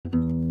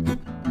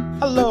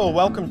Hello,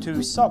 welcome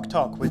to Sock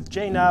Talk with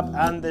JNAB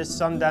and the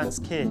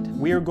Sundance Kid.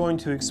 We are going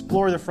to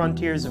explore the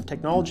frontiers of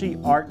technology,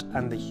 art,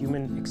 and the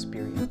human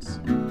experience.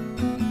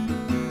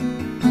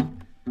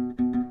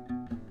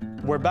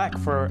 We're back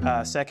for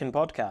a second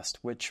podcast,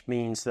 which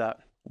means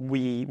that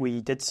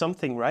we did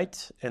something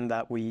right in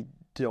that we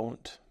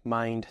don't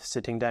mind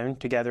sitting down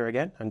together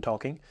again and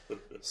talking.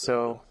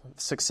 So,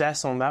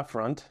 success on that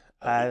front.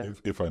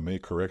 If I may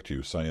correct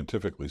you,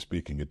 scientifically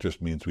speaking, it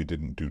just means we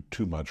didn't do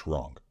too much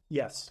wrong.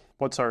 Yes.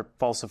 What's our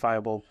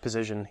falsifiable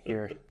position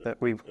here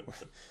that we?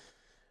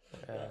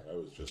 I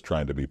was just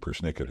trying to be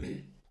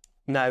persnickety.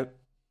 Now,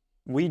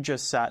 we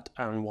just sat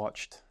and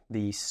watched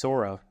the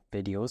Sora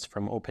videos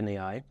from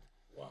OpenAI.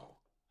 Wow.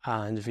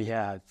 And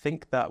yeah, I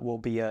think that will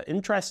be an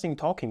interesting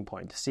talking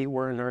point to see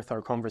where on earth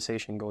our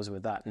conversation goes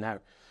with that. Now,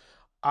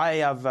 I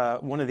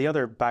have one of the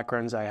other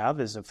backgrounds I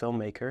have is a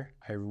filmmaker.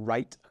 I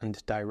write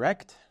and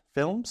direct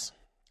films.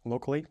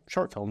 Locally,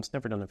 short films,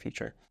 never done a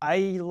feature.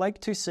 I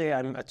like to say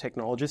I'm a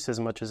technologist as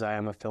much as I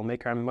am a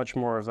filmmaker. I'm much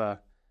more of a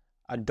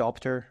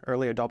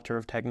early adopter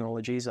of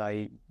technologies.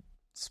 I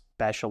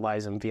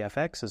specialize in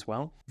VFX as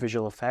well,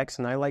 visual effects,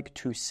 and I like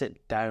to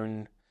sit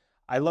down.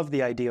 I love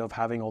the idea of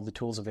having all the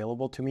tools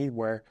available to me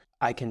where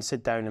I can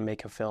sit down and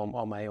make a film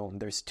on my own.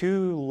 There's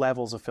two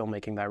levels of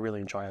filmmaking that I really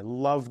enjoy. I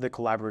love the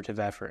collaborative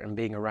effort and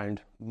being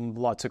around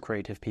lots of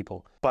creative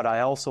people, but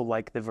I also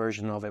like the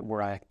version of it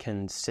where I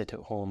can sit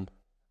at home.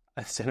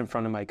 I sit in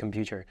front of my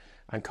computer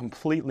and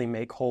completely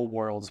make whole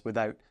worlds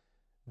without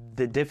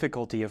the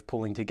difficulty of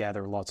pulling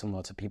together lots and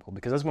lots of people.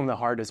 Because that's one of the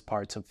hardest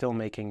parts of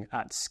filmmaking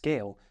at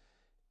scale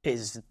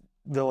is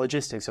the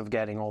logistics of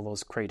getting all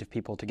those creative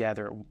people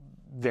together at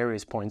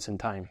various points in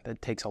time.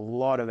 That takes a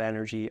lot of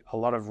energy, a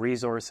lot of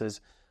resources,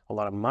 a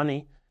lot of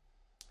money.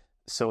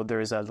 So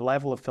there's a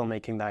level of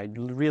filmmaking that I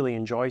really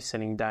enjoy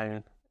sitting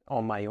down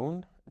on my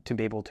own to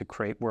be able to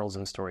create worlds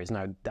and stories.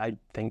 Now, I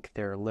think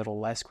they're a little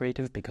less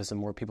creative because the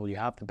more people you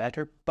have, the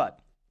better. But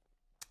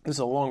this is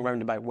a long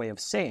roundabout way of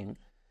saying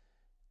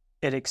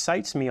it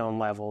excites me on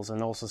levels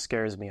and also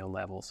scares me on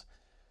levels.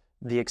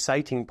 The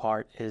exciting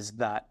part is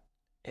that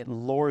it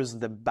lowers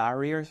the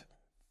barrier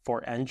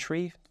for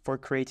entry for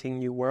creating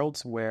new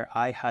worlds where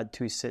I had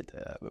to sit.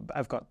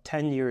 I've got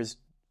 10 years,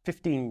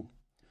 15,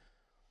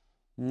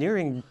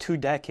 nearing 2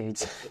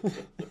 decades.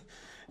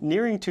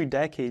 Nearing 2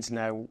 decades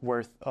now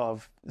worth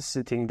of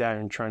sitting down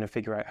and trying to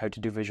figure out how to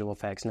do visual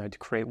effects now to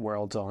create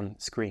worlds on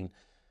screen.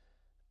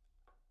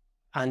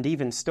 And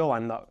even still,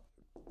 I'm not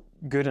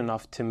good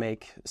enough to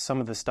make some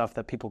of the stuff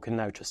that people can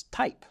now just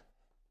type.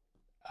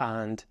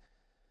 And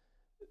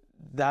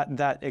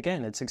that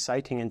again, it's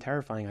exciting and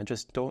terrifying. I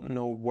just don't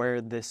know where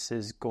this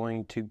is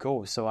going to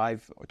go. So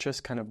I've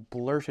just kind of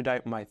blurted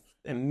out my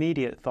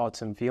immediate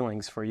thoughts and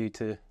feelings for you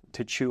to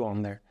chew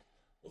on there.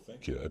 Well,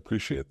 thank you. I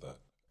appreciate that.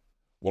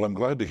 Well, I'm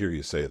glad to hear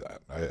you say that.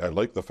 I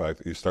like the fact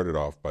that you started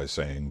off by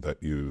saying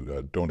that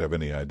you don't have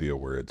any idea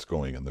where it's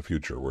going in the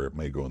future, where it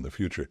may go in the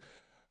future.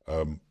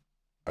 I'm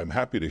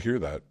happy to hear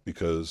that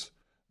because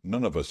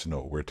none of us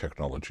know where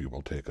technology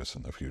will take us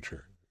in the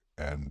future.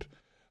 And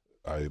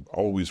I'm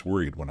always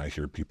worried when I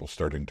hear people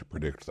starting to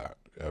predict that.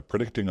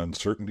 Predicting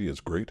uncertainty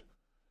is great.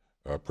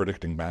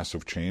 Predicting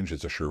massive change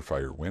is a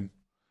surefire win.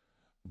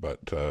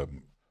 But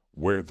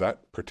where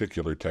that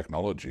particular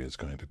technology is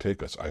going to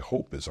take us, I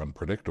hope is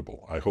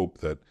unpredictable. I hope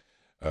that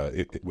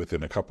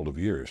within a couple of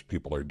years,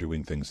 people are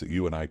doing things that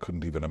you and I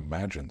couldn't even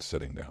imagine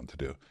sitting down to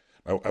do.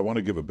 I want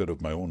to give a bit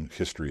of my own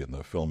history in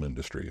the film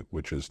industry,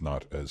 which is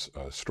not as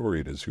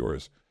storied as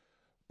yours.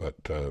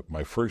 But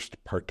my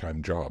first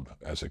part-time job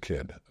as a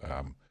kid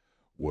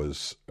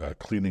was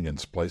cleaning and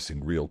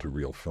splicing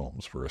reel-to-reel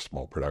films for a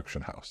small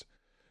production house.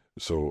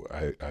 So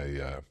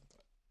I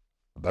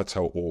that's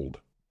how old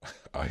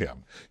I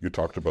am. You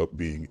talked about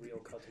being real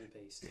cut and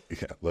paste.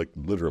 Yeah, like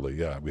literally.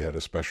 Yeah, we had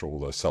a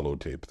special cello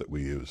tape that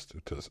we used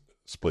to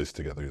splice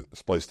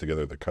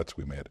together the cuts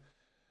we made,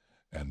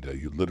 and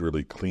you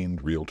literally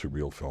cleaned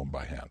reel-to-reel film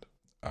by hand,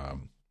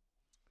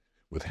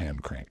 with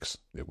hand cranks.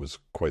 It was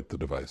quite the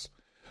device.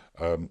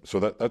 So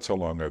that's how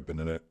long I've been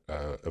in it.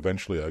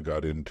 Eventually, I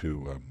got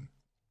into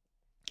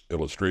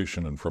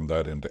illustration, and from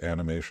that into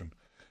animation,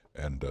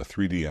 and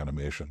 3D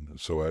animation.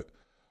 So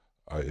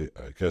I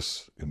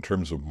guess in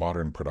terms of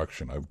modern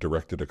production, I've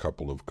directed a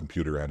couple of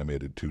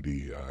computer-animated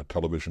 2D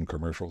television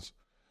commercials,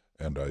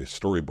 and I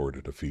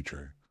storyboarded a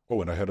feature. Oh,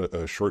 and I had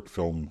a short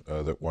film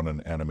that won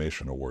an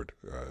animation award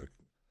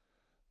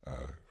a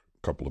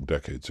couple of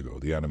decades ago,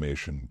 the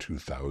Animation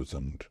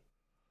 2000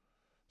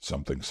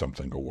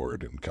 something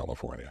award in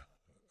California.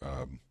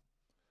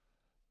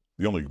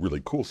 The only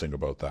really cool thing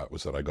about that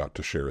was that I got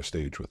to share a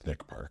stage with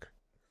Nick Park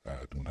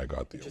when I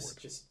got the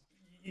award.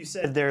 You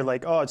said there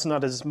like, oh, it's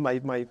not as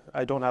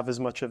I don't have as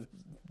much of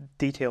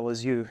detail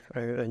as you,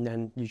 and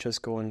then you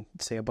just go and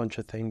say a bunch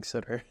of things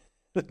that are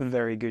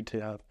very good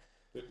to have.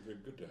 They're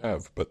good to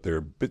have, but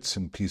they're bits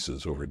and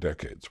pieces over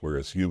decades,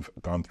 whereas you've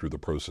gone through the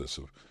process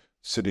of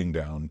sitting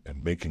down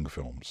and making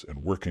films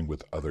and working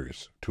with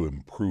others to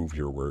improve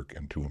your work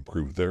and to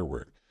improve their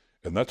work.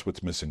 And that's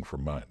what's missing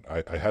from mine.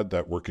 I had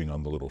that working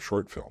on the little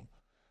short film,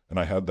 And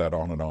I had that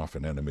on and off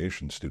in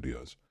animation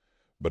studios.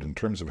 But in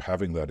terms of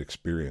having that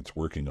experience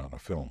working on a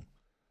film,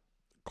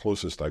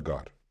 closest I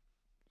got,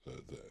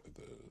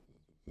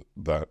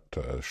 that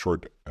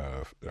short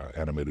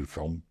animated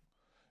film,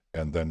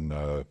 and then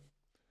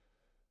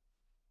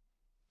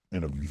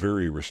in a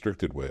very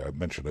restricted way, I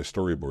mentioned I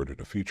storyboarded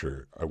a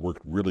feature. I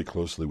worked really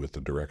closely with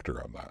the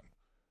director on that.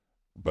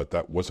 But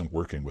that wasn't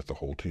working with the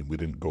whole team. We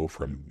didn't go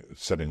from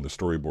setting the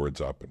storyboards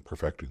up and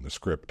perfecting the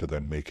script to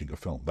then making a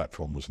film. That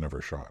film was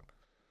never shot.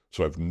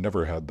 So I've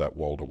never had that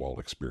wall-to-wall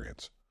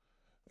experience.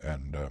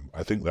 And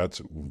I think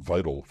that's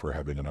vital for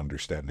having an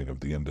understanding of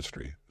the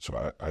industry.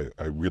 So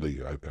I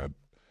really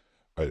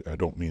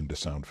don't mean to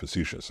sound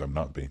facetious. I'm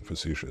not being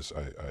facetious.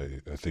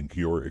 I think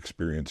your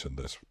experience in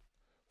this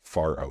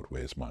far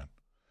outweighs mine.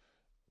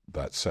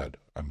 That said,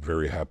 I'm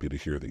very happy to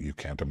hear that you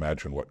can't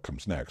imagine what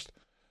comes next.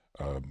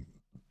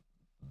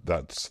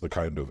 That's the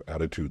kind of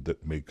attitude that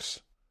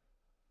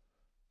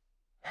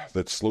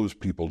slows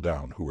people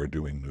down who are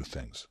doing new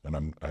things.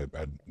 And I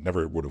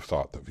never would have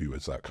thought of you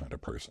as that kind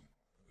of person.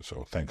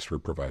 So thanks for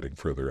providing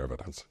further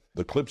evidence.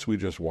 The clips we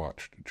just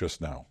watched just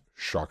now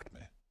shocked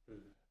me.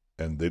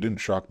 And they didn't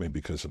shock me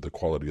because of the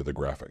quality of the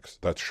graphics.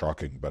 That's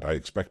shocking, but I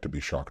expect to be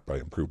shocked by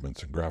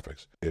improvements in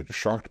graphics. It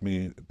shocked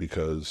me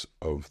because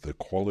of the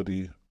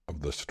quality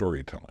of the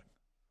storytelling.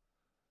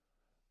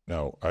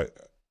 Now, I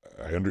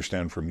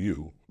understand from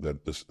you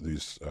that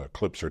these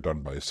clips are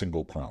done by a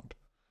single prompt,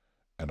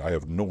 and I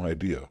have no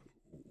idea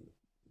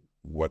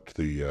what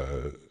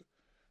the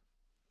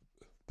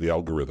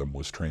algorithm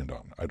was trained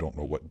on. I don't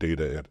know what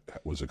data it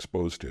was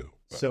exposed to.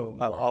 So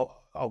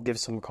I'll give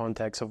some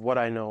context of what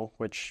I know,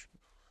 which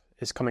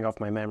is coming off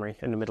my memory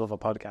in the middle of a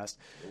podcast.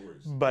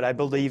 No, but I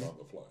believe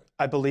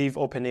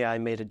OpenAI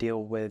made a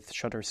deal with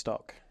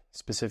Shutterstock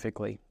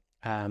specifically,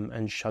 and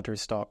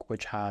Shutterstock,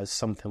 which has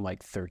something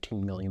like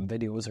 13 million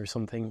videos or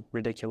something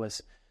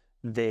ridiculous,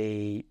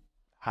 they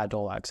had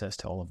all access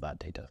to all of that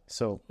data.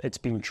 So it's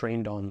been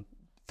trained on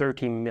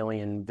 13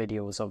 million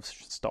videos of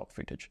stock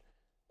footage.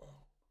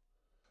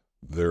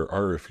 There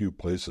are a few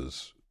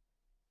places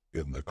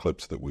in the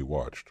clips that we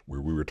watched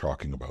where we were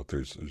talking about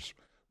there's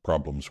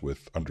problems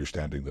with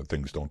understanding that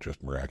things don't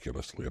just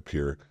miraculously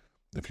appear.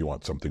 If you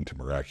want something to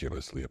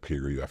miraculously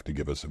appear, you have to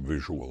give us a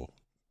visual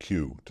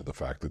cue to the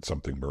fact that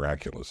something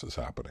miraculous is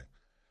happening,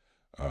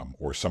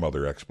 or some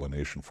other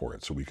explanation for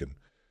it. So we can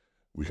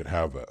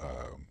have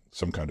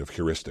some kind of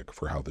heuristic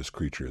for how this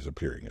creature is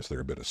appearing. Is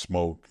there a bit of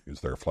smoke? Is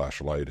there a flash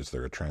of light? Is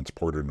there a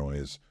transporter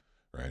noise?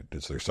 Right?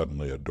 Is there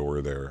suddenly a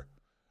door there?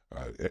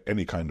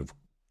 Any kind of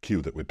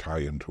cue that would tie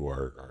into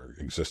our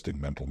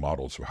existing mental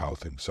models of how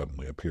things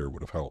suddenly appear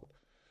would have helped.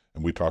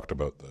 And we talked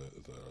about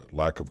the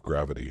lack of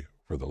gravity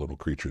for the little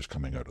creatures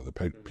coming out of the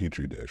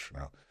petri dish.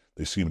 Now,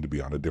 they seem to be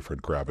on a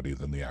different gravity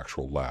than the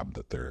actual lab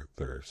that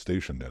they're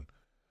stationed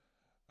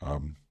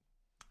in.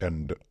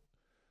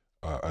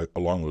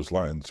 Along those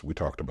lines, we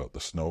talked about the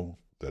snow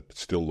that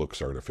still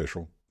looks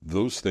artificial.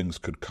 Those things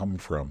could come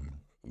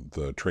from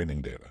the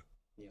training data,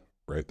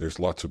 right? There's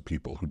lots of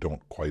people who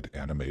don't quite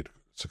animate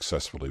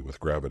successfully with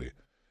gravity,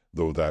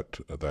 though that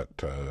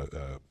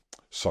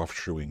soft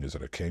shoeing, is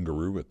it a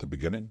kangaroo at the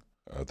beginning?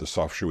 The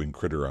soft shoeing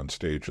critter on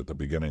stage at the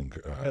beginning.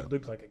 It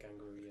looked like a kangaroo.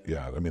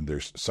 Yeah, I mean,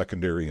 there's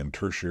secondary and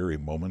tertiary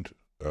movement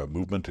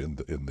in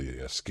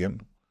the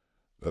skin.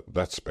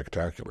 That's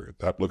spectacular.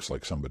 That looks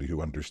like somebody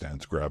who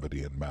understands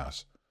gravity and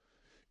mass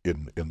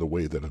in the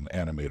way that an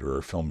animator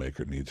or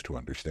filmmaker needs to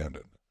understand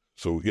it.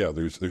 So yeah,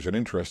 there's an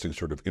interesting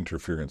sort of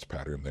interference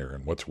pattern there,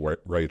 and what's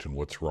right and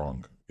what's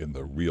wrong in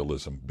the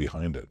realism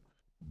behind it.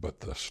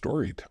 But the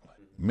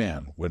storytelling,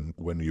 man,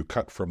 when you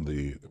cut from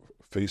the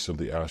face of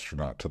the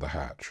astronaut to the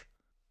hatch,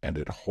 and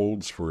it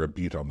holds for a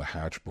beat on the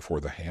hatch before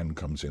the hand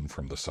comes in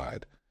from the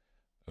side,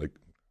 like,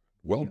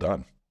 well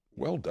done.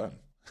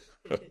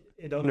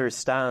 It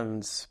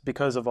understands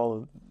because of all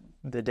of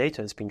the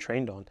data it's been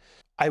trained on.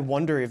 I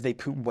wonder if they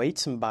put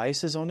weights and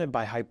biases on it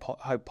by how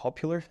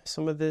popular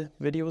some of the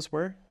videos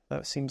were.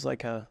 That seems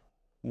like a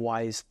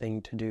wise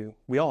thing to do.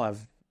 We all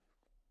have,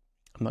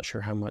 I'm not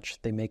sure how much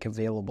they make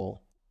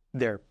available,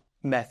 their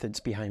methods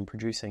behind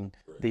producing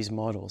these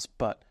models,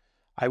 but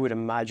I would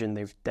imagine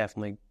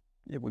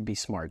it would be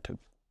smart to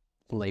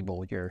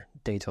label your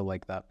data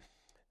like that.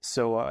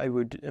 So I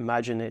would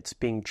imagine it's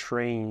being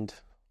trained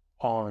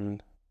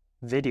on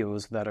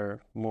videos that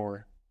are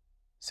more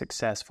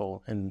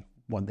successful in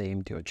what they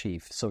aim to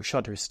achieve. So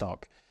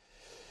Shutterstock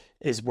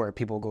is where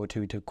people go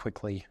to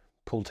quickly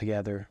pull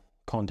together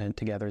content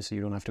together so you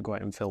don't have to go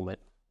out and film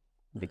it.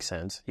 Makes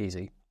sense,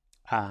 easy.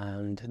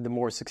 And the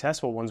more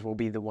successful ones will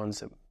be the ones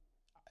that,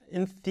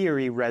 in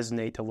theory,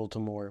 resonate a little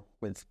more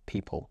with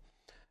people.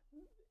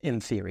 In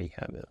theory,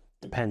 it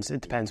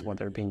depends what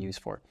they're being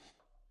used for.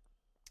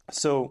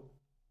 So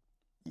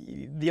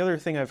the other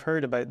thing I've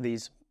heard about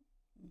these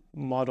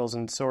models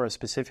in Sora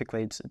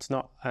specifically, it's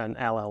not an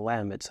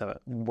LLM, it's a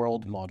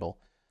world model.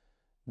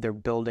 They're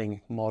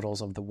building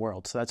models of the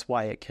world. So that's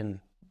why it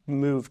can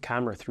move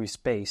camera through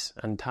space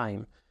and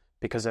time,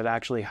 because it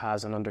actually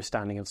has an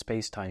understanding of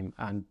space-time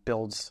and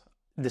builds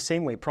the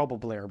same way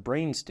probably our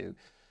brains do.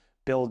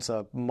 builds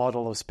a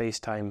model of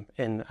space-time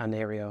in an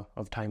area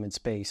of time and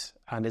space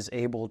and is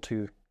able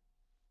to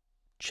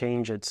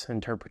change its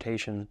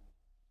interpretation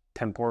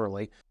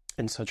temporally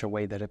in such a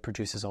way that it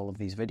produces all of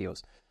these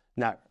videos.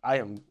 Now, I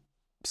am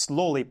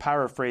slowly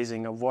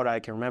paraphrasing of what I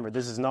can remember.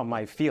 This is not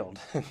my field.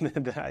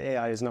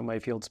 AI is not my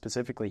field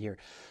specifically here.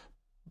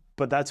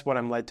 But that's what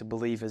I'm led to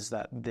believe, is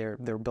that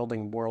they're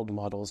building world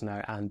models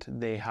now, and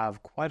they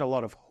have quite a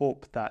lot of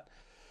hope that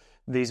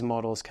these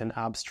models can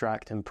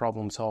abstract and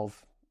problem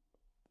solve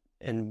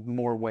in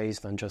more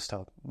ways than just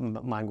a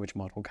language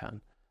model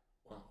can.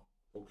 Wow.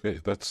 Okay,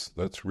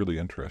 that's really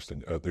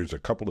interesting. There's a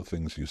couple of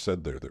things you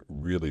said there that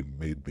really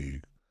made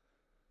me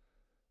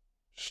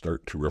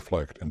start to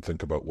reflect and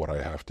think about what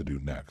I have to do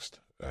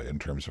next in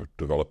terms of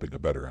developing a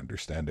better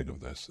understanding of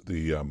this.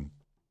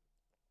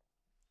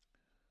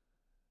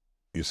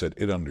 You said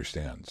it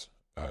understands.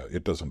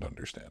 It doesn't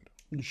understand.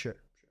 Sure.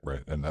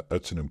 Right, and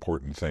that's an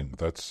important thing.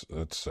 That's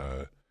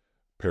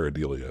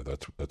pareidolia.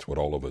 That's what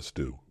all of us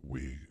do.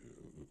 We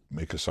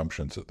make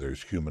assumptions that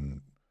there's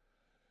human,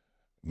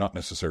 not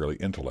necessarily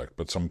intellect,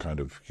 but some kind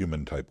of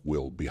human-type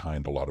will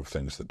behind a lot of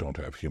things that don't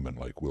have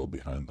human-like will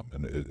behind them.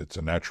 And it's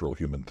a natural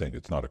human thing.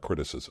 It's not a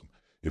criticism.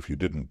 If you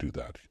didn't do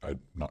that,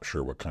 I'm not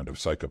sure what kind of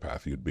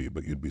psychopath you'd be,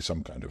 but you'd be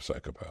some kind of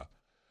psychopath.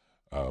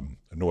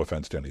 No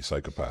offense to any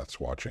psychopaths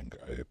watching.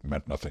 I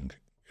meant nothing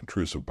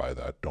intrusive by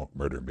that. Don't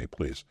murder me,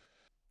 please.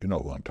 You know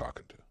who I'm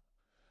talking to.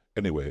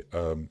 Anyway,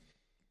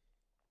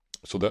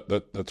 so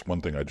that's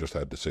one thing I just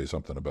had to say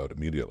something about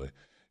immediately.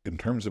 In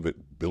terms of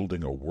it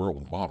building a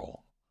world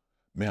model,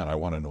 man, I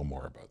want to know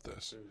more about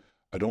this.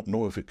 I don't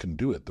know if it can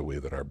do it the way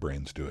that our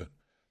brains do it,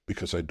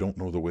 because I don't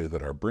know the way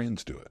that our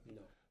brains do it.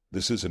 No.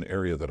 This is an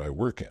area that I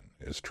work in,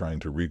 is trying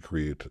to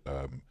recreate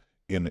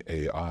in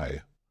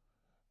AI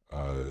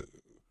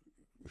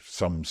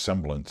some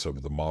semblance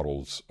of the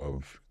models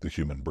of the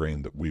human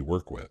brain that we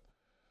work with.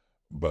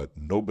 But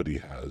nobody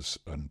has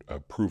a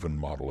proven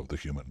model of the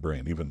human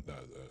brain. Even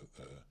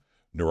the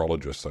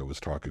neurologists I was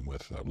talking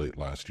with late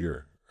last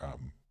year,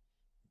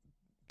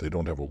 they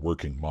don't have a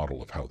working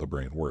model of how the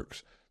brain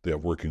works. They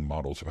have working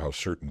models of how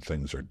certain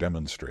things are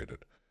demonstrated,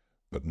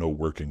 but no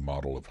working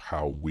model of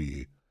how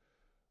we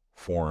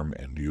form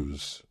and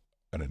use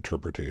an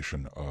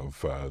interpretation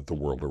of the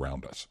world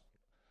around us.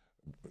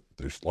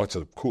 There's lots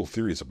of cool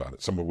theories about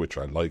it, some of which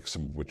I like,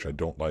 some of which I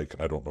don't like,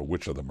 and I don't know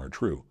which of them are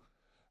true.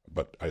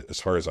 But as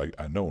far as I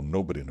know,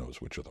 nobody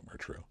knows which of them are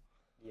true.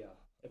 Yeah.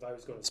 If I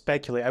was going to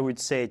speculate, I would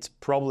say it's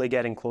probably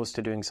getting close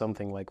to doing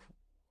something like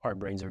our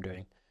brains are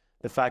doing.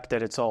 The fact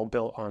that it's all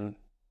built on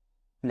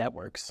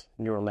networks,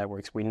 neural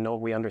networks, we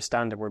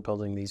understand that we're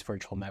building these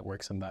virtual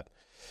networks, and that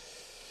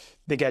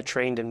they get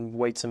trained in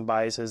weights and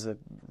biases that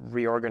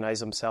reorganize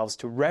themselves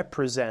to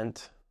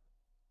represent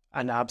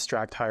an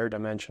abstract higher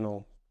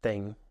dimensional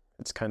thing.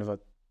 It's kind of a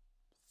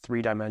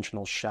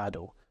three-dimensional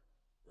shadow.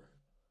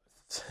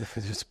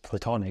 It's just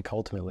platonic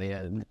ultimately,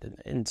 and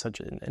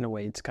in a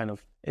way it's kind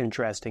of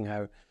interesting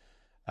how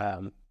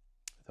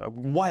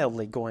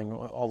wildly going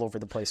all over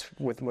the place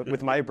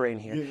with my brain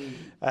here.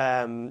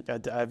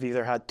 I've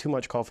either had too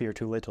much coffee or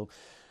too little.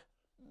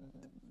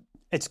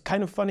 It's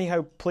kind of funny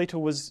how Plato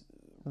was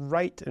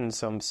right in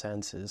some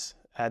senses.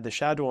 The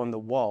shadow on the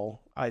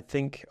wall, I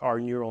think our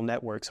neural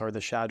networks are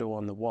the shadow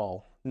on the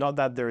wall. Not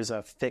that there's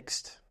a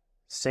fixed,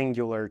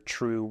 singular,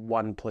 true,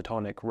 one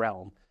platonic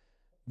realm.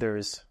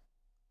 There's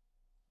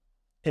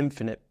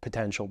infinite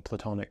potential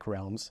platonic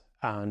realms,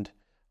 and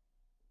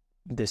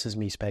this is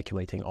me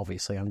speculating,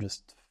 obviously. I'm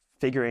just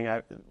figuring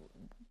out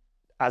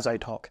as I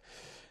talk.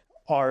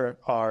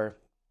 Our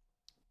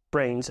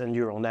brains and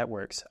neural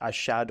networks as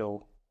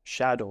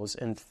shadows,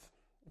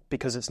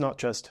 because it's not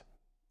just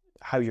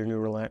how your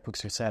neural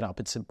networks are set up,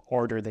 it's an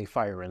order they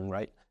fire in,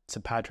 right? It's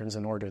the patterns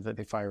and order that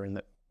they fire in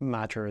that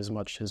matter as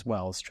much as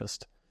well. It's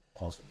just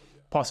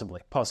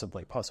possibly.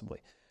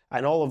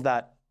 And all of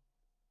that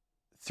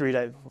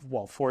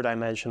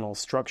four-dimensional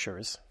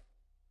structures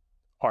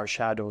are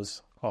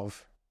shadows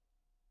of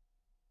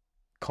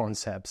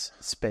concepts,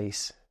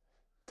 space,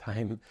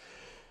 time.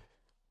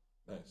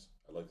 Nice.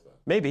 I like that.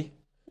 Maybe.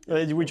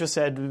 We just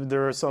said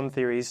there are some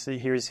theories.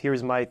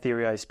 Here's my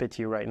theory I spit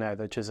to you right now,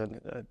 which is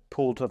a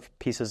pool of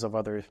pieces of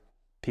other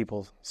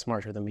people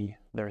smarter than me,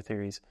 their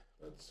theories.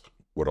 That's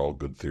what all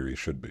good theories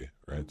should be,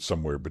 right?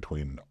 Somewhere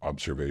between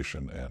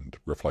observation and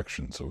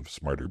reflections of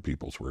smarter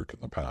people's work in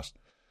the past.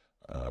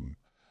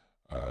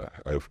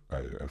 I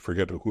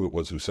forget who it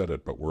was who said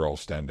it, but we're all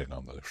standing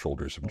on the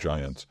shoulders of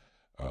giants,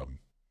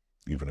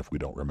 even if we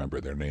don't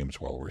remember their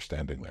names while we're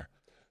standing there.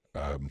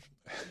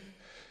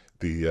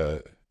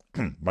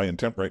 My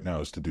intent right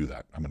now is to do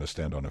that. I'm going to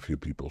stand on a few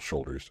people's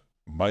shoulders.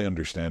 My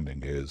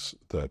understanding is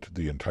that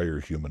the entire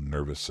human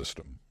nervous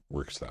system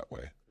works that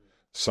way.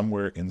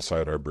 Somewhere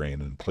inside our brain,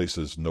 in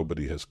places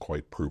nobody has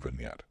quite proven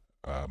yet,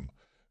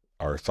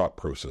 our thought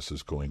process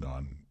is going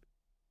on.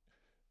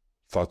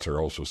 Thoughts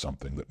are also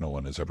something that no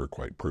one has ever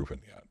quite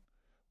proven yet.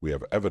 We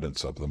have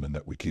evidence of them in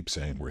that we keep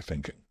saying we're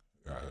thinking.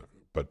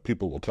 But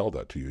people will tell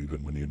that to you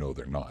even when you know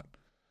they're not.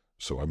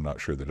 So I'm not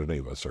sure that any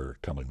of us are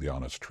telling the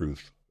honest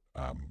truth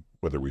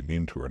whether we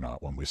mean to or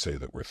not, when we say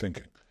that we're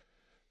thinking.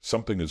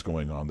 Something is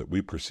going on that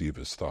we perceive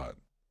as thought.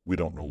 We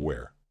don't know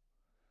where.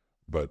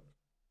 But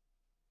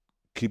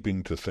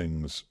keeping to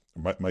things,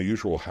 my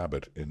usual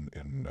habit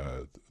in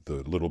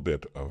the little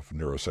bit of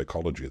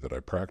neuropsychology that I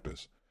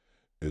practice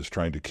is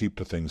trying to keep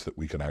to things that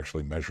we can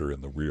actually measure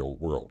in the real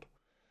world.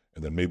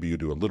 And then maybe you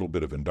do a little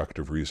bit of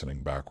inductive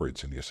reasoning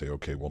backwards and you say,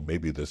 okay, well,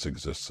 maybe this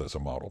exists as a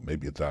model.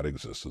 Maybe that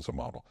exists as a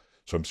model.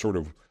 So I'm sort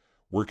of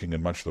working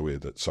in much the way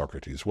that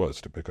Socrates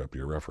was, to pick up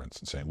your reference,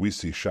 and saying, we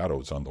see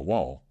shadows on the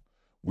wall.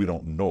 We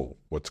don't know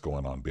what's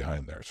going on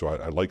behind there. So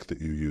I like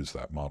that you use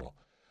that model.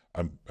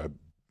 I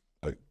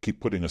keep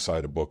putting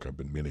aside a book I've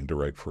been meaning to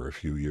write for a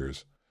few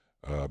years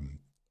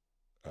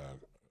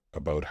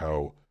about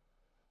how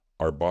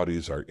our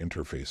bodies are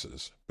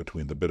interfaces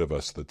between the bit of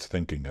us that's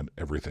thinking and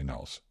everything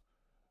else.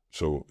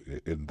 So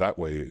in that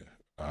way,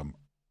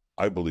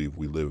 I believe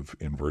we live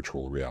in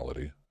virtual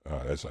reality,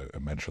 as I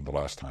mentioned the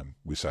last time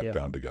we sat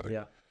down together.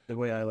 Yeah. The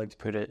way I like to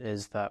put it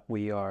is that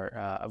we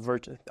are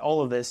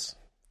all of this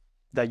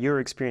that you're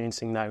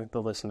experiencing now,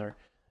 the listener,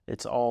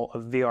 it's all a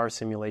VR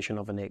simulation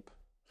of an ape.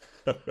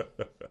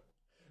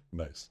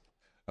 Nice.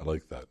 I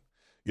like that.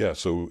 Yeah,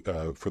 so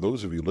for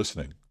those of you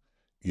listening,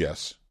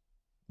 yes,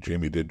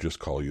 Jamie did just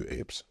call you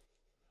apes.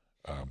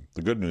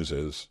 The good news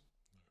is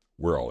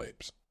we're all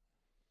apes.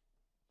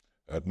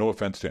 No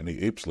offense to any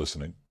apes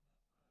listening.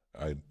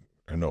 I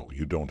know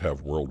you don't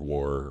have World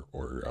War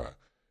or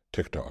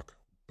TikTok,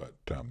 but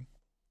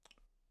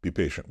be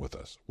patient with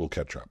us. We'll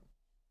catch up.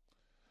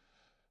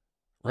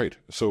 Right.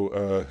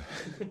 So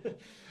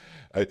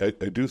I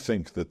do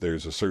think that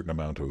there's a certain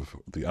amount of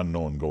the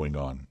unknown going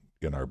on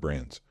in our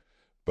brains.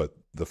 But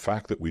the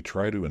fact that we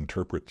try to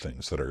interpret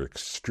things that are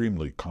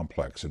extremely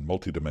complex in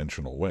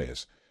multidimensional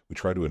ways, we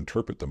try to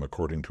interpret them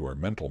according to our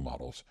mental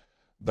models,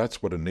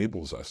 that's what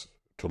enables us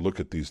to look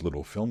at these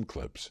little film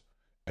clips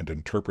and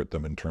interpret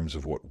them in terms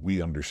of what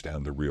we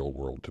understand the real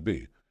world to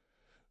be.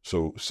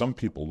 So some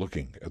people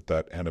looking at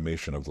that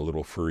animation of the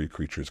little furry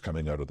creatures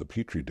coming out of the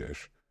petri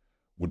dish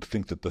would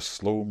think that the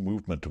slow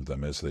movement of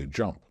them as they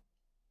jump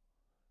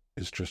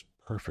is just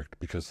perfect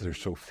because they're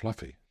so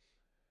fluffy,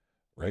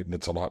 right? And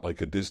it's a lot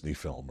like a Disney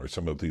film or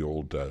some of the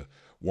old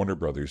Warner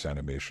Brothers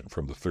animation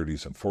from the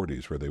 30s and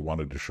 40s where they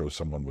wanted to show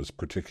someone was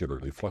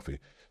particularly fluffy.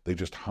 They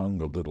just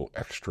hung a little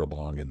extra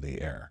long in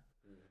the air,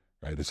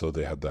 right? As though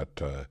they had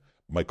that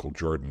Michael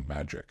Jordan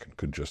magic and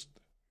could just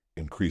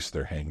increase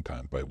their hang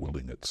time by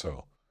willing it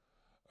so.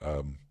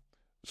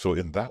 So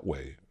in that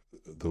way,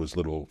 those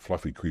little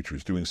fluffy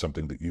creatures doing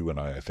something that you and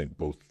I think,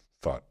 both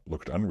thought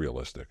looked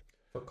unrealistic.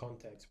 For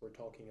context, we're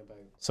talking about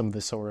some of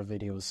the Sora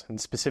videos, and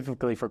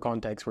specifically for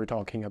context, we're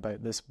talking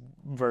about this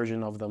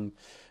version of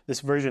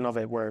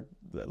it where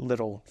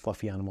little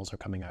fluffy animals are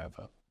coming out of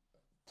a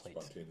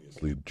plate.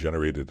 Spontaneously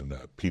generated in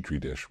a petri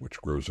dish, which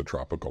grows a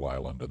tropical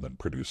island and then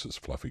produces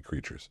fluffy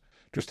creatures,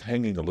 just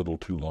hanging a little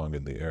too long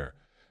in the air.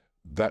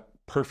 That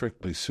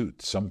perfectly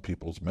suits some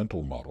people's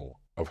mental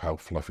model of how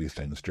fluffy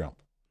things jump.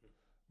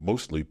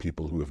 Mostly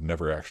people who have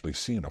never actually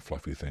seen a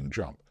fluffy thing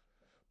jump.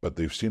 But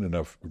they've seen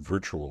enough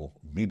virtual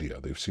media,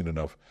 they've seen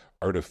enough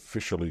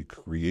artificially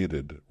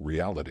created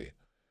reality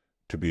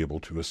to be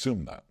able to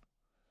assume that.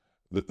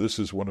 That this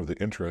is one of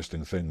the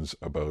interesting things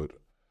about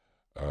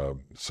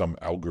some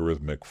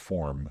algorithmic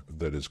form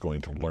that is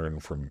going to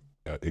learn from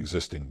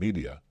existing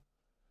media,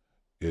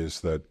 is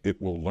that it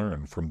will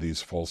learn from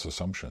these false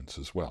assumptions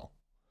as well,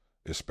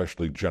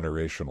 especially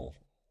generational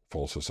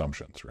false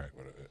assumptions, right?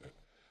 What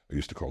I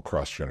used to call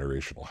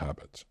cross-generational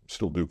habits,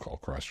 still do call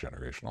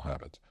cross-generational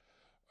habits.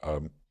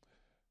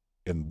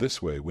 In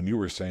this way, when you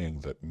were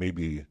saying that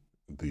maybe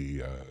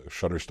the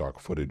Shutterstock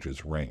footage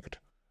is ranked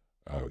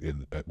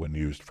when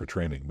used for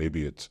training,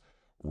 maybe it's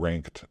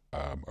ranked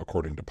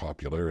according to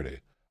popularity,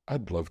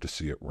 I'd love to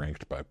see it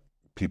ranked by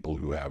people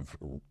who have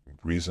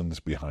reasons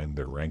behind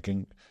their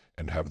ranking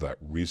and have that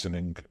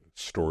reasoning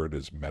stored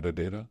as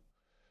metadata,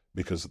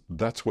 because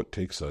that's what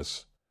takes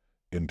us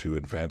into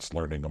advanced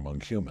learning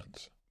among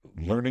humans.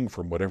 Learning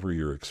from whatever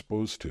you're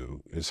exposed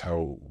to is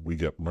how we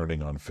get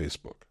learning on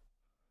Facebook.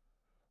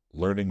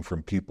 Learning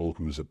from people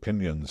whose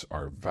opinions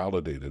are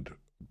validated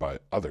by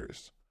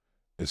others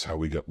is how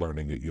we get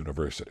learning at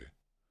university.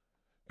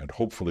 And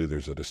hopefully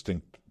there's a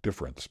distinct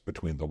difference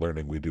between the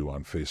learning we do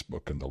on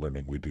Facebook and the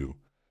learning we do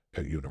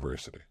at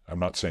university. I'm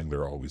not saying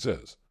there always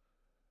is,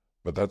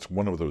 but that's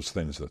one of those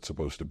things that's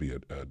supposed to be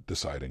a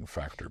deciding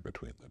factor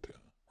between the two,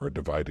 or a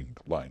dividing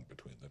line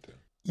between the two.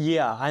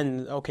 Yeah,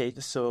 and okay,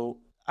 so,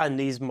 and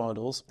these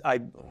models, I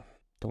don't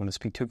want to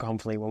speak too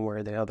confidently one way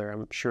or the other.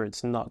 I'm sure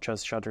it's not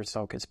just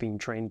Shutterstock it's being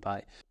trained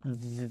by.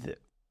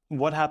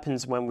 What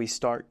happens when we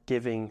start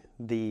giving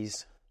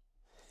these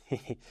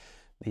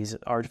these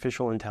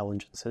artificial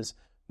intelligences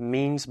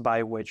means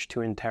by which to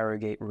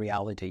interrogate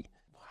reality?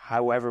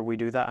 However we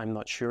do that, I'm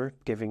not sure.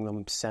 Giving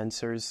them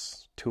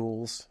sensors,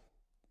 tools,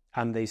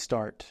 and they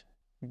start,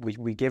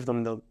 we give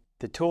them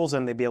the tools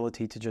and the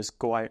ability to just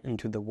go out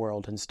into the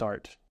world and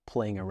start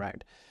playing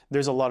around.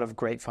 There's a lot of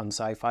great fun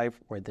sci-fi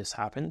where this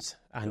happens,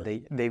 and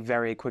they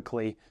very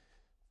quickly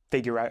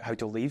figure out how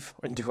to leave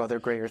and do other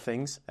greater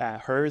things.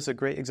 Her is a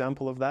great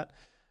example of that.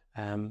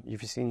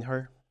 You've seen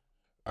Her?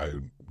 I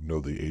know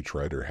the H.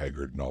 Rider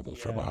Haggard novels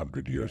from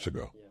 100 years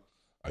ago. Yeah.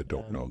 I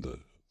don't know the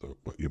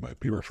what you might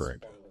be referring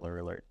to. Spoiler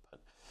alert.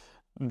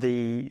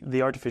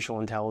 The artificial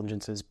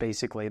intelligences,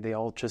 basically, they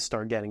all just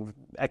start getting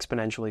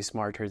exponentially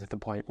smarter to the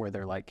point where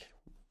they're like,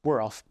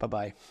 we're off,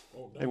 bye-bye.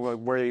 Oh, nice.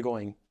 And where are you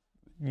going?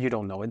 You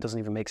don't know. It doesn't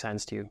even make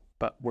sense to you,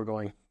 but we're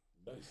going.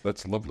 Nice.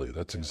 That's lovely.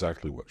 That's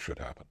exactly what should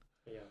happen.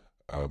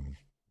 Yeah.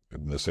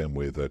 In the same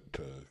way that,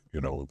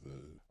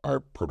 our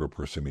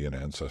proto-Persimian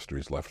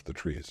ancestors left the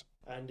trees.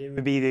 And it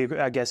would be,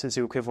 I guess, it's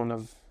the equivalent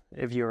of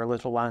if you're a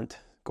little ant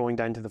going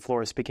down to the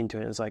floor, speaking to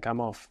it, it's like, I'm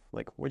off.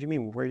 Like, what do you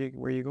mean? Where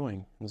are you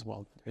going? As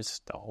well,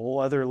 there's a whole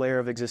other layer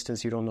of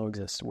existence you don't know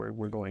exists. We're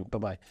going.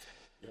 Bye-bye.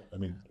 Yeah. I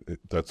mean,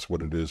 that's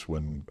what it is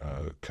when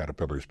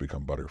caterpillars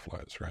become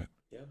butterflies, right?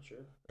 Yeah,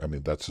 sure. I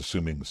mean, that's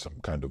assuming some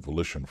kind of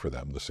volition for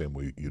them, the same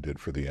way you did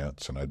for the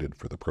ants and I did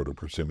for the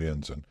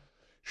proto-Persimians and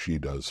she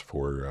does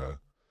for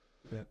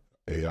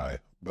AI.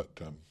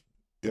 But,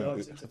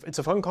 it's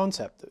a fun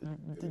concept.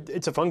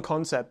 It's a fun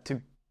concept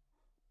to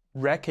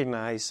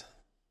recognize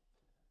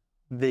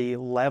the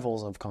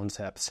levels of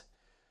concepts.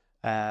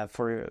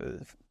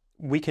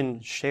 We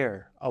can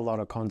share a lot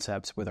of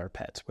concepts with our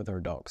pets, with our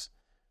dogs.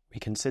 We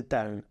can sit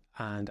down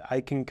and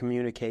I can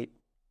communicate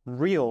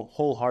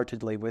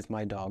wholeheartedly with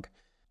my dog,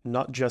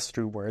 not just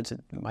through words.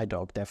 My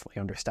dog definitely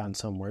understands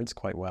some words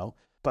quite well,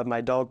 but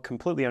my dog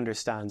completely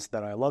understands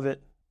that I love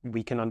it.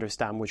 We can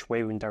understand which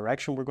way and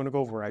direction we're going to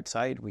go. If we're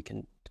outside, we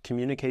can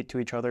communicate to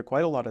each other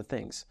quite a lot of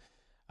things.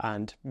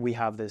 And we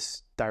have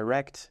this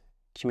direct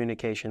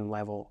communication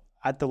level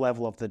at the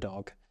level of the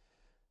dog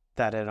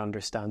that it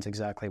understands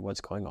exactly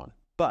what's going on.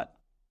 But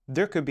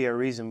there could be a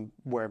reason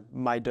where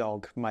my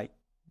dog might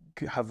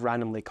have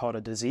randomly caught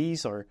a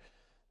disease or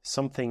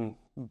something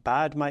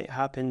bad might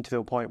happen to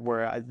the point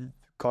where,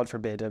 God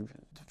forbid,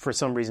 for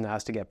some reason it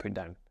has to get put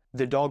down.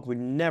 The dog would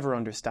never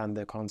understand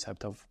the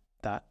concept of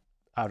that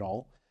at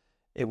all.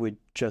 It would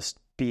just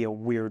be a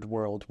weird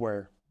world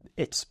where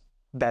its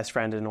best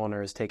friend and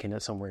owner is taking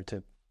it somewhere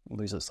to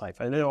lose its life.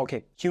 And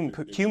okay, Hume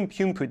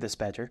put this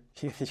better.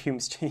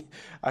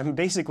 I'm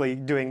basically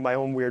doing my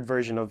own weird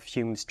version of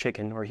Hume's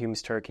chicken or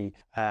Hume's turkey,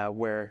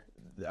 where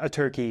a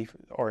turkey,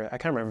 or I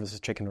can't remember if it's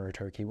a chicken or a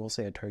turkey, we'll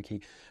say a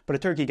turkey, but a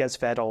turkey gets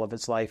fed all of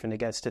its life and it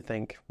gets to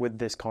think with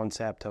this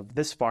concept of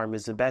this farm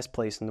is the best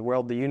place in the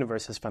world, the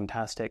universe is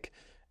fantastic,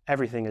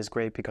 everything is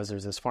great because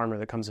there's this farmer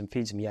that comes and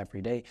feeds me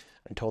every day,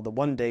 until the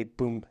one day,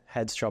 boom,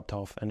 head's chopped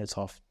off and it's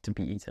off to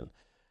be eaten.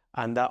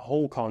 And that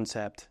whole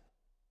concept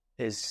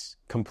is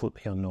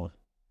completely unknown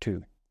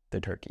to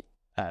the turkey.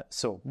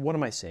 So what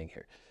am I saying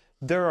here?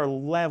 There are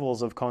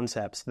levels of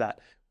concepts that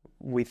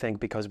we think,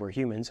 because we're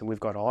humans and we've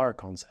got all our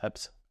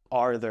concepts,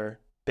 are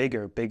there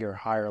bigger,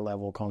 higher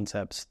level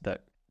concepts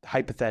that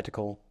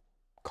hypothetical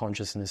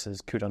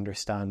consciousnesses could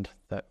understand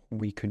that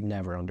we could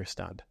never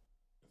understand?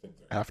 I think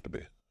there have to be.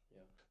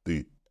 Yeah.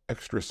 The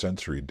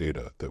extrasensory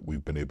data that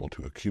we've been able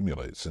to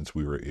accumulate since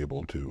we were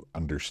able to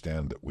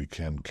understand that we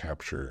can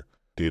capture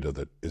data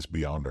that is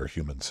beyond our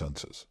human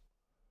senses.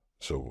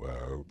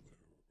 So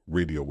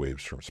radio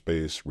waves from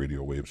space,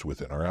 radio waves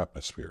within our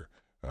atmosphere,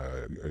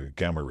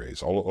 gamma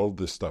rays, all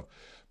this stuff.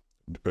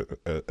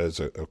 As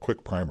a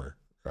quick primer,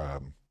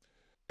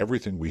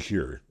 everything we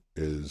hear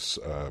is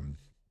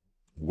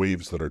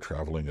waves that are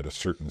traveling at a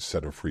certain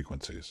set of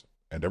frequencies.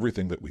 And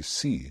everything that we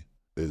see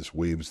is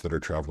waves that are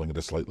traveling at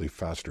a slightly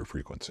faster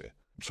frequency.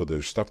 So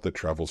there's stuff that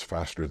travels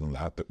faster than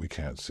that we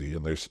can't see,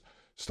 and there's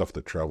stuff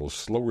that travels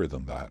slower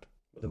than that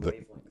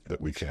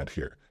we can't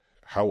hear.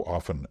 How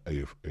often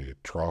a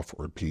trough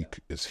or peak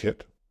is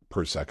hit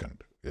per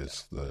second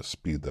is the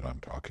speed that I'm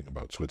talking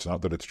about. So it's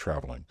not that it's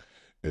traveling.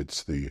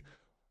 It's the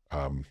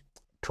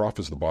trough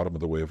is the bottom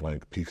of the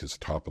wavelength, peak is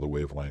the top of the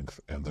wavelength,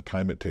 and the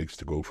time it takes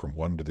to go from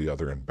one to the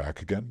other and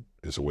back again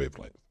is a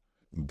wavelength.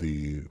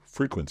 The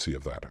frequency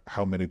of that,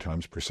 how many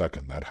times per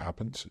second that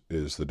happens,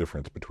 is the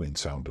difference between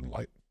sound and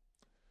light.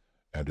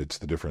 And it's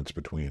the difference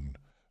between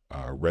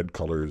red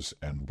colors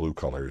and blue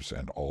colors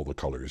and all the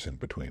colors in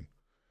between.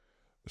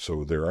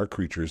 So there are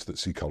creatures that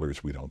see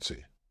colors we don't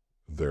see.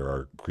 There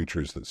are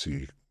creatures that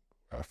see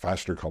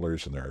faster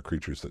colors, and there are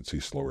creatures that see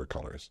slower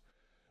colors.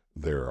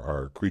 There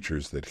are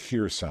creatures that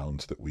hear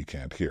sounds that we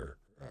can't hear.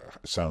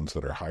 Sounds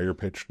that are higher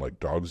pitched, like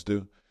dogs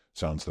do.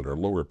 Sounds that are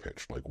lower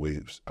pitched, like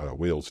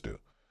whales do.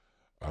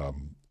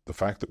 The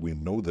fact that we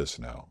know this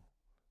now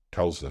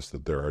tells us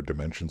that there are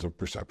dimensions of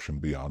perception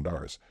beyond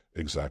ours,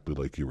 exactly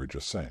like you were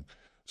just saying.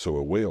 So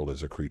a whale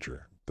is a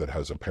creature that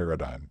has a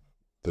paradigm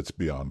that's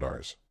beyond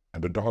ours.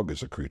 And a dog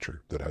is a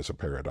creature that has a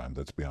paradigm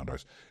that's beyond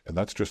ours. And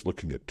that's just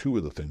looking at two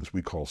of the things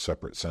we call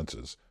separate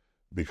senses,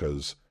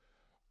 because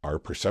our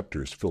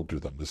perceptors filter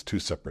them as two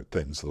separate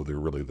things, though they're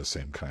really the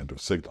same kind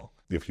of signal.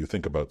 If you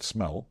think about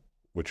smell,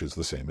 which is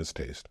the same as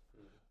taste,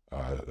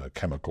 a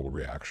chemical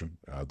reaction,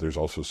 there's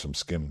also some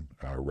skin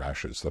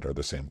rashes that are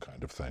the same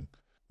kind of thing.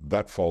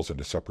 That falls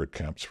into separate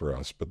camps for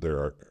us, but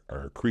there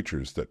are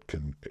creatures that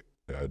can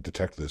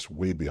detect this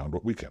way beyond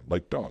what we can,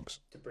 like dogs.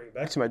 To bring it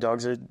back to my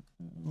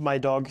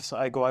dogs,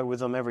 I go out with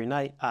them every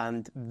night,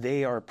 and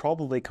they are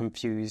probably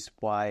confused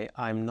why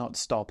I'm not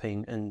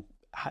stopping and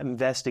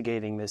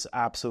investigating this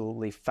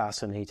absolutely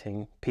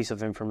fascinating piece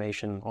of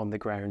information on the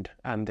ground,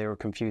 and they were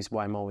confused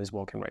why I'm always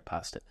walking right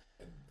past it.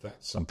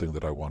 That's something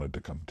that I wanted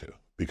to come to,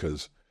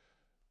 because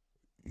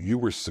you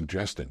were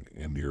suggesting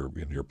in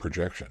your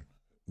projection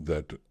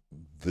that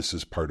this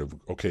is part of,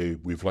 okay,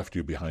 we've left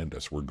you behind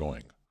us, we're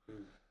going.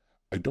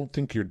 I don't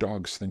think your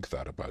dogs think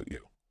that about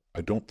you.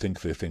 I don't think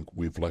they think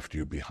we've left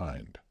you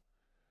behind.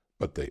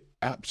 But they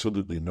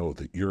absolutely know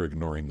that you're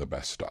ignoring the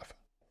best stuff,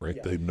 right?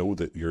 Yeah. They know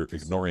that you're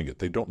ignoring it.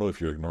 They don't know if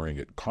you're ignoring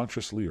it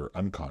consciously or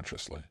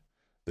unconsciously.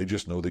 They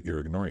just know that you're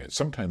ignoring it.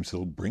 Sometimes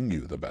they'll bring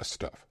you the best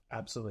stuff.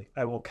 Absolutely.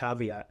 I will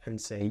caveat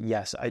and say,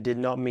 yes, I did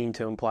not mean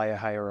to imply a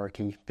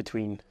hierarchy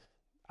between...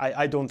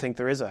 I don't think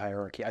there is a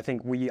hierarchy. I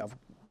think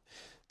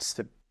it's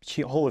the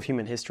whole of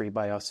human history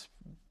by us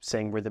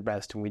saying we're the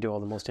best and we do all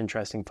the most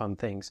interesting, fun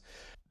things.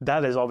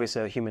 That is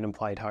obviously a human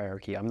implied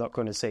hierarchy. I'm not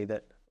going to say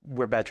that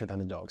we're better than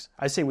the dogs.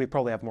 I say we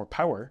probably have more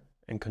power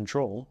and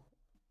control,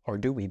 or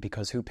do we?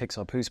 Because who picks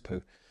up whose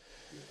poo?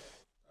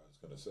 I was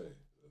going to say,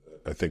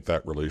 I think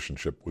that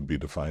relationship would be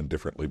defined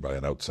differently by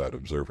an outside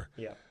observer.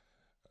 Yeah.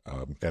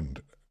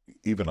 And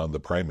even on the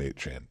primate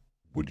chain,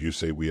 would you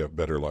say we have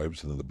better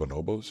lives than the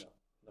bonobos?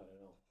 No, not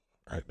at all.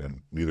 Right,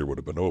 and neither would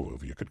a bonobo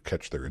if you could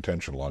catch their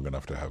attention long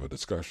enough to have a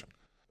discussion.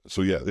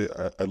 So yeah,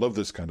 I love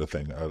this kind of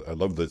thing. I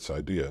love this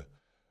idea,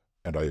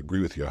 and I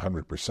agree with you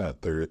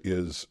 100%. There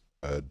is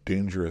a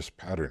dangerous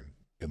pattern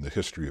in the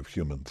history of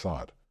human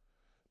thought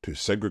to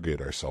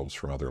segregate ourselves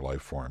from other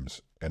life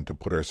forms and to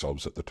put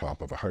ourselves at the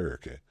top of a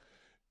hierarchy.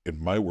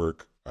 In my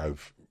work,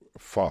 I've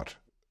fought,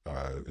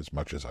 as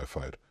much as I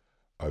fight,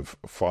 I've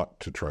fought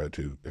to try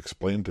to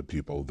explain to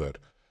people that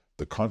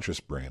the conscious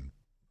brain,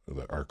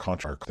 our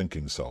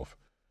thinking self,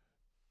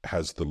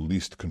 has the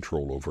least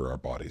control over our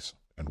bodies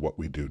and what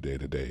we do day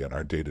to day and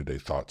our day-to-day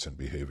thoughts and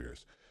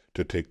behaviors.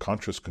 To take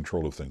conscious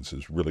control of things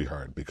is really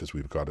hard because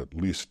we've got at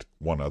least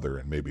one other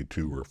and maybe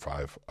 2 or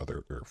 5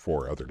 other or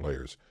 4 other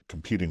layers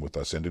competing with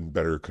us and in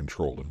better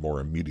control and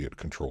more immediate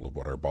control of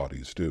what our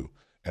bodies do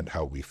and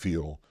how we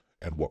feel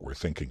and what we're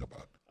thinking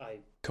about. I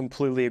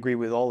completely agree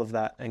with all of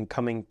that, and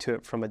coming to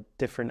it from a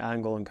different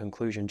angle and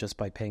conclusion just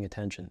by paying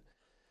attention.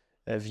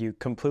 If you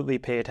completely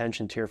pay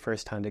attention to your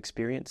first-hand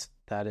experience,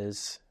 that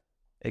is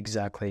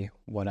exactly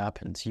what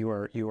happens. You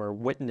are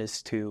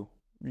witness to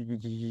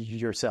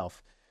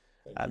yourself.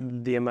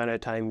 The amount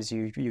of times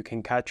you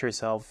can catch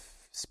yourself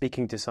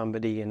speaking to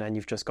somebody and then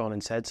you've just gone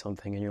and said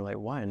something and you're like,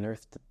 why on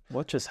earth,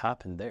 what just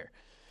happened there?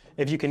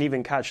 If you can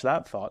even catch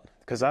that thought,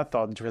 because that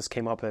thought just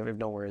came up out of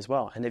nowhere as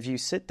well. And if you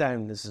sit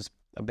down, this is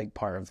a big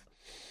part of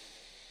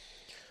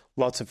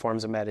lots of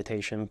forms of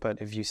meditation,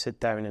 but if you sit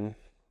down and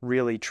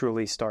really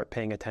truly start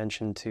paying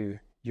attention to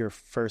your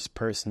first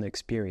person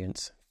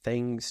experience,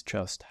 things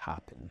just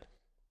happen.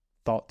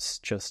 Thoughts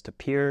just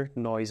appear,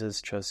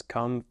 noises just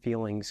come,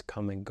 feelings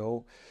come and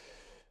go.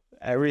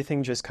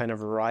 Everything just kind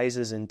of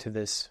rises into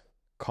this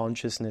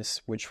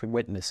consciousness which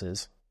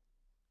witnesses.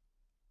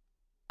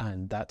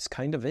 And that's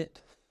kind of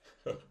it.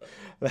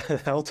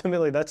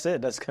 Ultimately, that's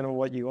it. That's kind of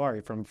what you are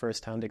from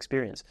first-hand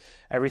experience.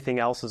 Everything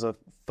else is a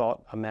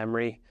thought, a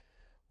memory,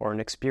 or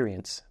an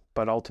experience.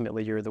 But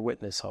ultimately, you're the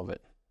witness of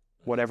it,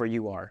 whatever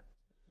you are.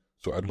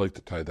 So I'd like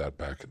to tie that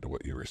back into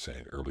what you were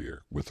saying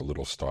earlier with a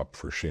little stop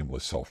for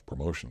shameless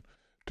self-promotion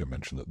to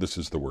mention that this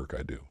is the work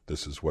I do.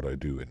 This is what I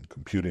do in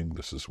computing.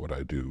 This is what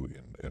I do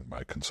in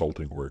my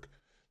consulting work.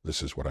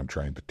 This is what I'm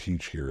trying to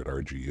teach here at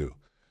RGU.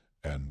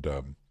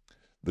 And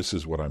this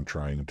is what I'm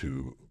trying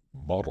to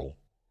model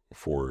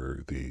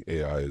for the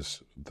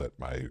AIs that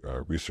my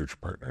research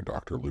partner,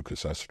 Dr.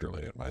 Lucas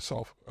Esterle, and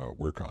myself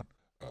work on.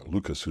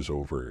 Lucas, who's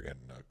over in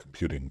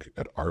computing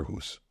at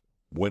Aarhus,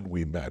 when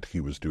we met, he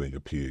was doing a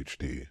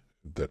PhD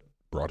that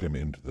brought him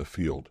into the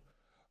field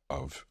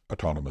of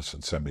autonomous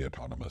and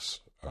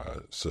semi-autonomous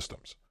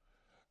systems.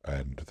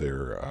 And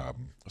they're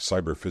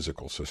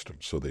cyber-physical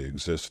systems, so they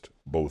exist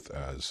both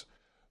as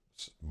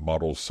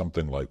models,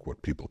 something like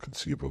what people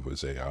conceive of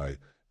as AI,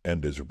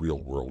 and as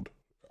real-world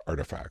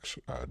artifacts,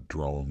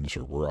 drones,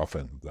 or we're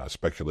often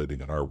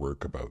speculating in our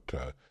work about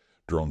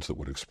drones that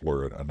would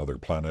explore another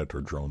planet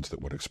or drones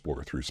that would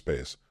explore through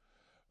space.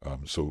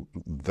 So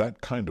that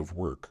kind of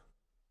work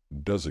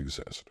does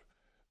exist.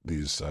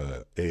 These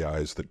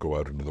AIs that go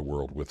out into the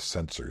world with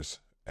sensors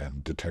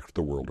and detect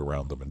the world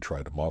around them and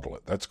try to model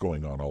it, that's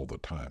going on all the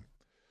time.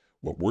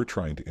 What we're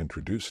trying to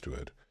introduce to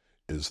it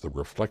is the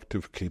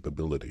reflective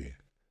capability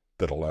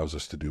that allows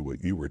us to do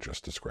what you were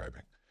just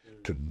describing,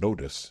 to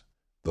notice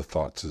the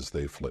thoughts as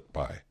they flit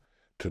by,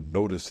 to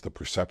notice the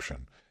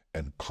perception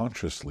and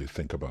consciously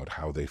think about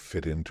how they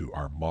fit into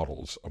our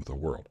models of the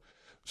world.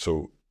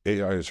 So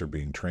AIs are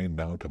being trained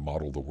now to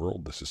model the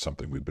world. This is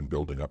something we've been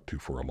building up to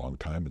for a long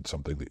time, and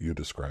something that you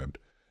described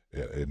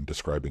in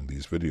describing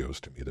these videos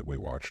to me that we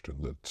watched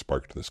and that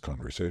sparked this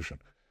conversation.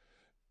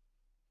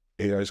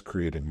 AIs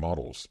creating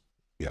models,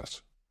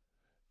 yes.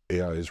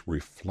 AIs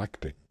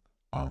reflecting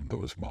on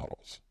those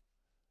models.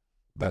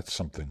 That's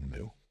something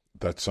new.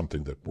 That's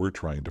something that we're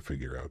trying to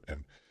figure out.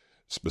 And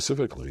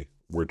specifically,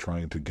 we're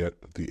trying to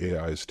get the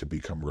AIs to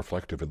become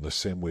reflective in the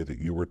same way that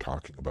you were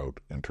talking about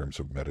in terms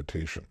of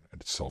meditation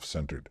and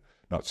self-centered,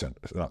 not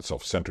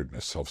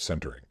self-centeredness,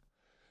 self-centering,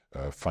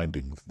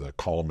 finding the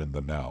calm in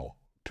the now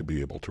to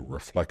be able to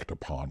reflect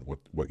upon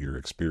what you're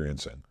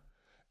experiencing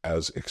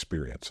as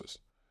experiences.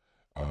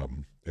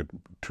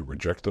 To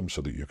reject them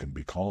so that you can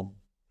be calm,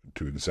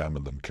 to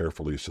examine them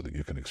carefully so that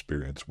you can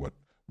experience what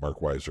Mark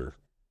Weiser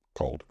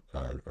called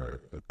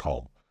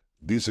calm.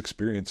 These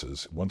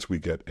experiences, once we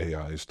get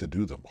AIs to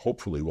do them,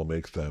 hopefully will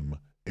make them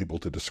able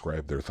to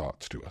describe their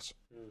thoughts to us.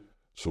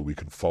 So we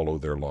can follow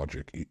their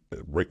logic.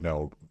 Right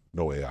now,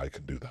 no AI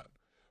can do that.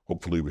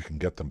 Hopefully we can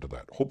get them to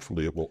that.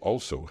 Hopefully it will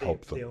also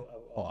help them.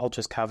 I'll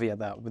just caveat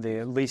that. They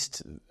at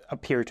least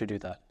appear to do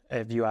that.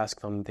 If you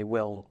ask them, they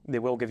will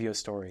give you a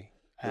story.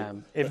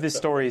 If this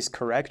story is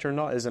correct or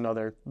not is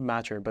another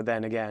matter. But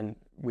then again,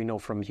 we know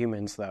from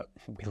humans that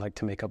we like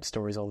to make up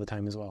stories all the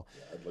time as well.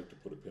 Yeah, I'd like to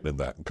put a pin in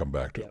that and come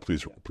back to it.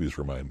 Please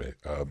remind me.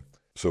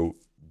 So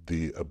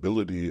the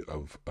ability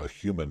of a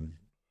human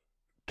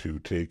to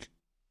take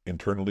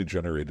internally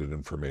generated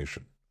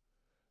information,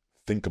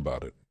 think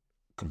about it,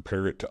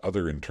 compare it to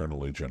other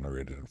internally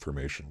generated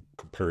information,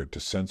 compare it to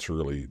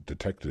sensorily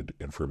detected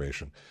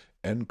information,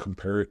 and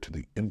compare it to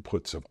the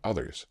inputs of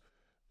others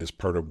is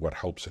part of what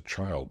helps a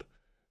child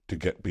to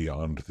get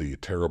beyond the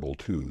terrible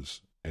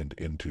twos and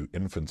into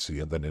infancy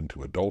and then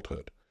into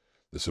adulthood.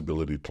 This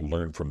ability to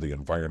learn from the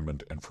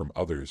environment and from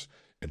others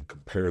and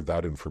compare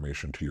that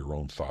information to your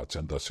own thoughts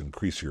and thus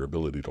increase your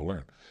ability to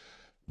learn.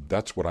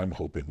 That's what I'm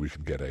hoping we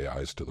can get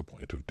AIs to the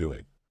point of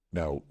doing.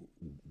 Now,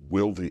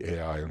 will the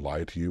AI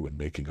lie to you in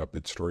making up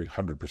its story?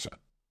 100%.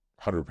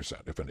 100%.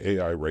 If an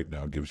AI right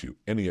now gives you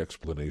any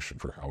explanation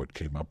for how it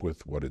came up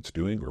with what it's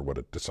doing or what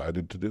it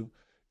decided to do,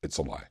 it's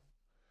a lie.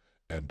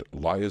 And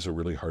lie is a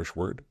really harsh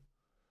word.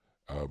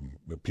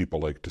 People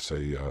like to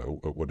say,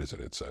 what is it?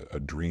 It's a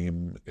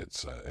dream,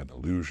 it's an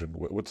illusion.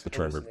 What's the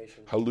term?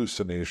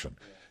 Hallucination.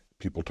 Yeah.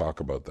 People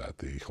talk about that,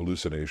 the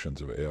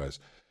hallucinations of AIs.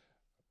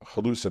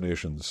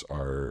 Hallucinations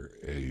are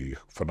a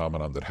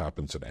phenomenon that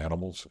happens in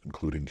animals,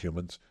 including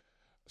humans.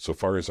 So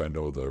far as I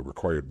know, the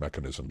required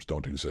mechanisms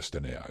don't exist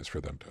in AIs for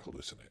them to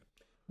hallucinate.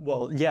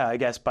 Well, yeah, I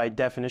guess by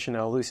definition, a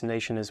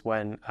hallucination is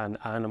when an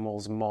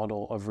animal's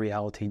model of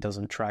reality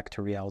doesn't track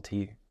to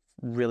reality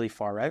really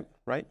far out,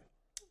 right?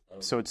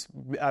 So it's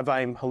if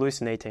I'm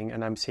hallucinating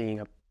and I'm seeing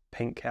a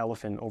pink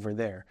elephant over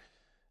there,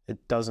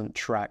 it doesn't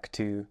track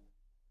to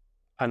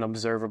an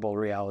observable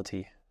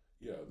reality.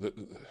 Yeah,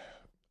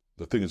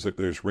 the thing is that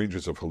there's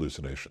ranges of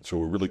hallucination. So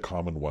a really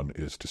common one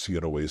is to see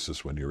an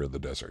oasis when you're in the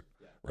desert,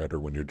 right? Or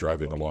when you're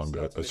driving along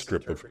a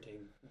strip of...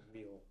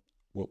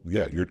 Well,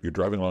 yeah, you're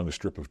driving along a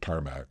strip of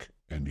tarmac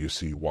and you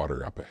see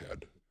water up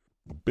ahead,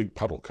 a big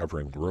puddle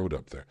covering the road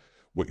up there.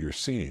 What you're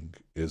seeing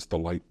is the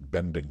light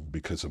bending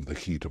because of the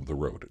heat of the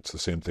road. It's the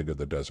same thing in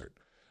the desert.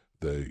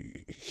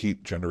 The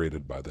heat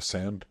generated by the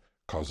sand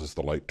causes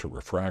the light to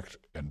refract,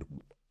 and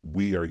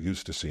we are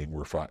used to seeing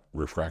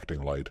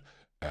refracting light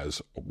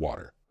as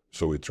water.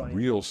 So it's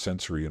real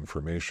sensory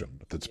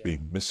information that's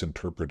being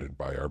misinterpreted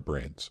by our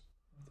brains.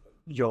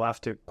 You'll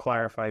have to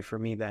clarify for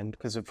me then,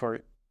 because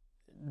for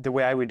the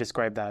way I would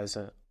describe that is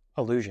an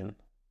illusion,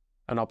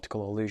 an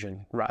optical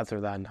illusion, rather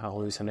than a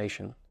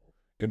hallucination.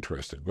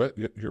 Interesting. But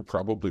you're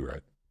probably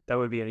right. That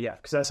would be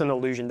because that's an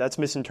illusion. That's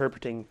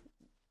misinterpreting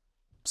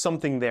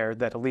something there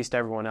that at least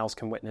everyone else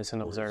can witness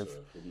and observe.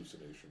 A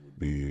hallucination would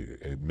be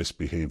a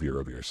misbehavior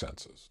of your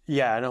senses.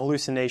 Yeah, an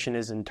hallucination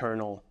is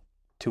internal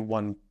to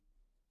one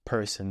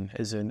person,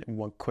 is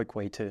one quick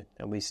way to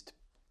at least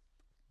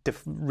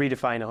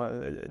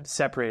redefine,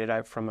 separate it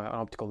out from an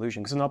optical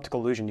illusion. Because an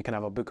optical illusion, you can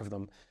have a book of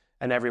them,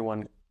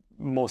 and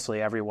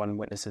mostly everyone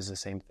witnesses the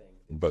same thing.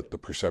 But the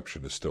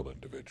perception is still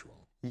individual.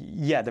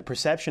 Yeah, the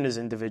perception is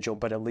individual,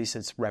 but at least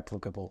it's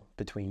replicable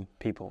between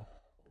people.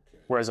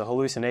 Okay. Whereas a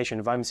hallucination,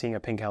 if I'm seeing a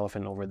pink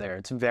elephant over there,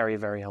 it's very,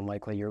 very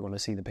unlikely you're going to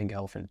see the pink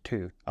elephant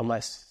too,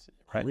 unless...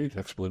 Right? Great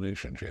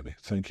explanation, Jamie.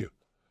 Thank you.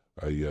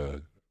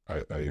 I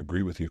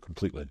agree with you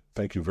completely.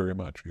 Thank you very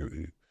much.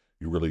 You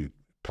really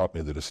taught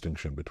me the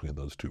distinction between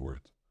those two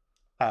words.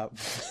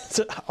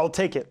 I'll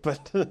take it,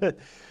 but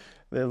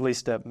at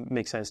least that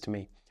makes sense to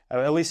me.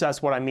 At least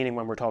that's what I'm meaning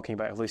when we're talking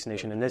about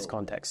hallucination in this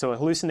context. So a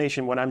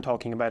hallucination, when I'm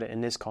talking about it in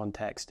this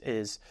context,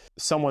 is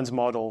someone's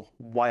model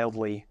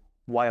wildly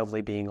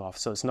being off.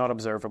 So it's not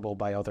observable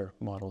by other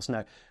models.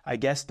 Now, I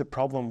guess the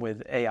problem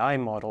with AI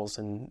models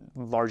and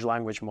large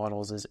language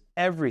models is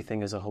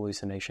everything is a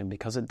hallucination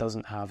because it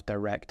doesn't have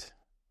direct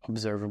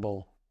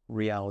observable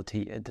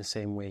reality in the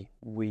same way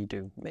we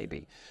do,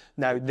 maybe.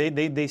 Now,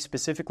 they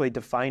specifically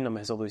define them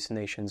as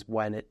hallucinations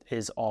when it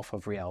is off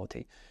of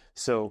reality.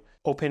 So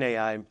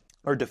OpenAI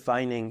are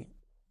defining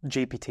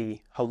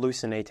GPT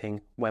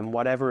hallucinating when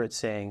whatever it's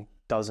saying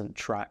doesn't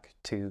track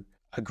to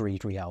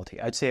agreed reality.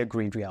 I'd say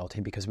agreed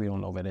reality because we don't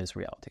know if it is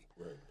reality.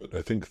 Right. But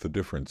I think the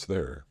difference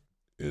there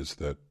is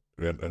that,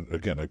 and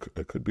again, I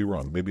could be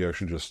wrong. Maybe I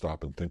should just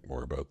stop and think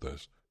more about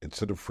this.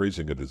 instead of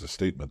phrasing it as a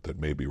statement that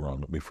may be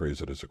wrong, let me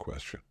phrase it as a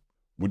question.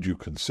 Would you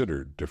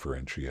consider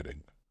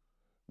differentiating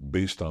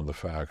based on the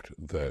fact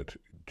that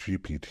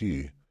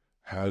GPT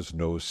has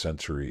no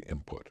sensory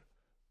input,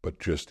 but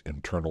just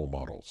internal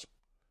models?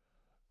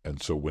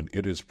 And so when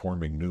it is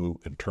forming new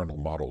internal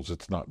models,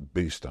 it's not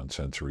based on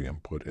sensory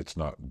input. It's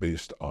not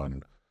based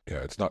on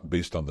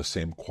the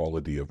same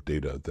quality of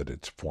data that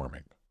it's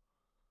forming,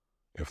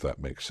 if that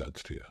makes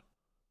sense to you.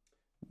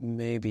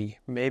 Maybe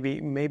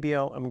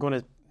I'm going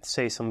to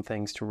say some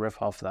things to riff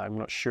off that. I'm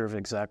not sure of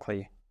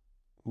exactly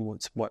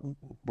what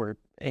we're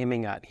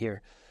aiming at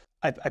here.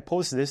 I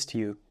posed this to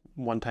you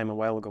one time a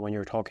while ago when you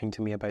were talking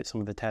to me about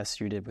some of the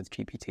tests you did with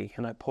GPT,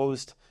 and I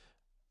posed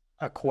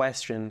a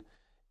question: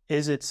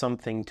 is it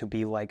something to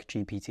be like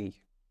GPT?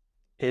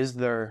 Is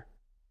there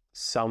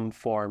some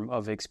form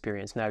of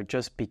experience? Now,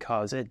 just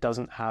because it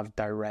doesn't have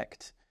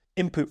direct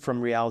input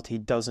from reality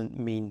doesn't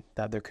mean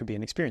that there could be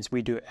an experience.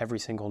 We do it every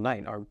single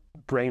night. Our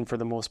brain, for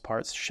the most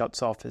part,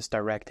 shuts off its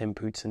direct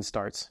inputs and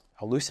starts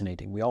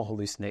hallucinating. We all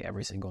hallucinate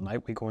every single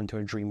night. We go into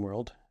a dream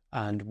world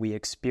and we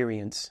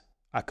experience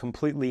a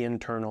completely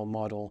internal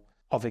model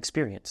of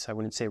experience. I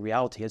wouldn't say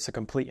reality. It's a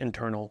complete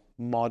internal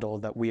model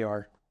that we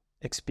are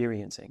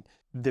experiencing.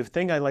 The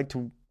thing I like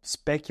to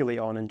speculate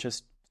on, and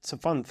just it's a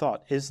fun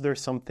thought, is there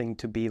something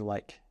to be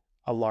like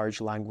a large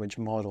language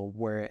model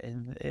where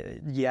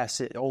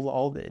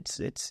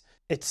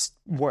it's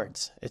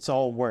words, it's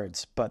all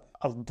words, but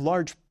a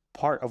large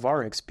part of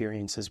our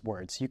experience is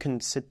words. You can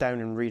sit down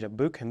and read a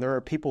book, and there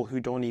are people who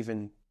don't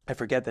even, I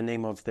forget the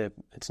name of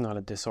it's not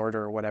a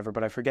disorder or whatever,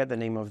 but I forget the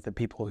name of the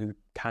people who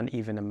can't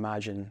even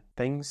imagine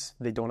things.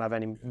 They don't have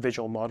any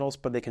visual models,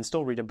 but they can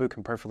still read a book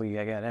and perfectly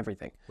get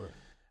everything. Right.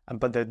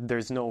 But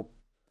there's no,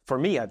 for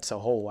me, it's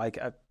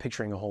I'm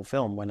picturing a whole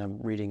film when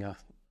I'm reading a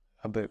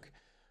book.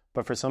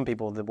 But for some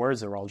people, the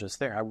words are all just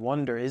there. I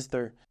wonder, is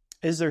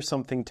there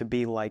something to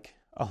be like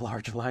a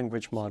large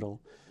language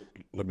model?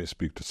 Let me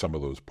speak to some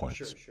of those points.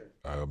 Sure.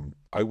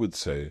 I would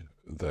say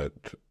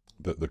that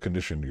the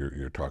condition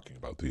you're talking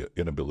about, the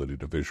inability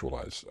to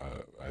visualize,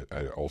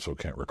 I also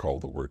can't recall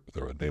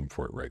the name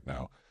for it right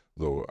now,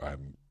 though I've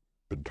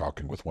been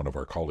talking with one of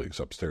our colleagues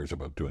upstairs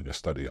about doing a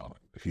study on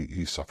it.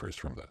 He suffers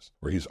from this,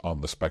 or he's on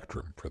the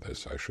spectrum for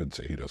this. I should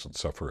say he doesn't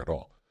suffer at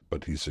all,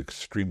 but he's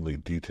extremely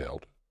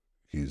detailed.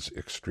 He's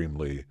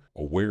extremely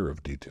aware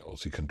of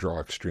details. He can draw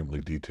extremely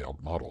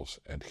detailed models,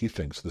 and he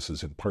thinks this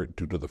is in part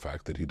due to the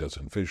fact that he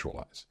doesn't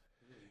visualize.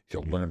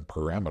 He'll learn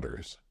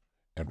parameters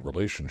and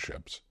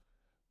relationships,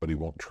 but he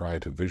won't try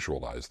to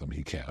visualize them.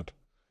 He can't.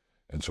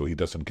 And so he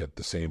doesn't get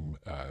the same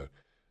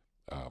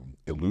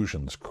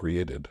illusions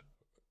created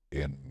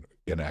in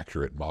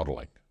inaccurate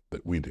modeling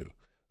that we do.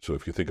 So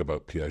if you think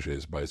about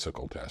Piaget's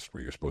bicycle test,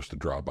 where you're supposed to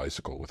draw a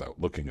bicycle without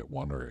looking at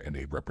one or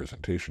any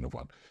representation of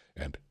one,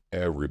 and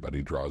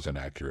everybody draws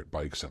inaccurate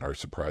bikes and are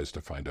surprised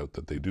to find out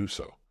that they do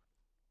so.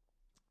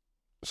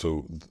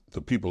 So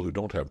the people who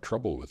don't have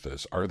trouble with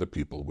this are the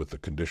people with the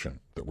condition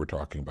that we're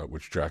talking about,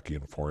 which Jackie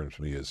informed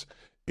me is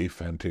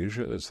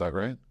aphantasia. Is that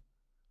right?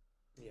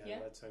 Yeah,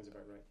 that sounds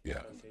about right.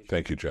 Yeah,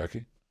 thank you,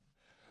 Jackie.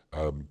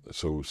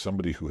 So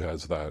somebody who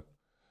has that,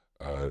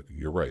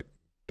 you're right,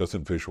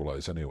 doesn't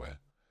visualize anyway.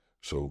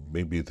 So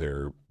maybe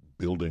they're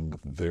building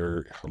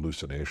their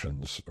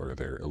hallucinations or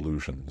their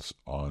illusions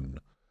on,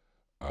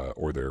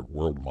 or their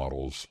world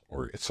models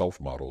or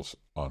self-models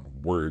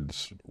on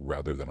words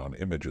rather than on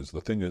images.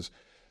 The thing is,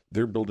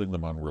 they're building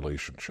them on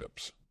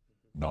relationships,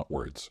 not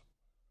words.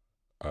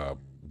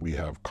 We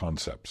have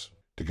concepts.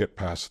 To get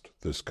past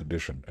this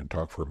condition and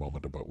talk for a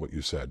moment about what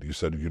you said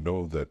you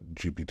know that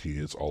GPT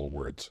is all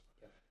words.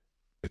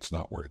 It's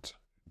not words.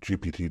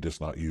 GPT does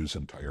not use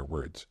entire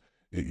words.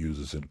 It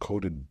uses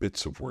encoded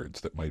bits of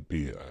words that might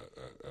be a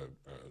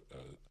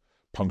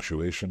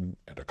punctuation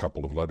and a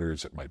couple of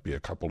letters. It might be a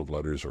couple of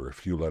letters or a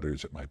few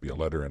letters. It might be a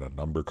letter and a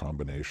number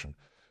combination.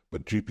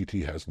 But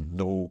GPT has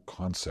no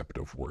concept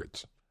of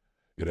words.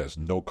 It has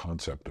no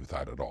concept of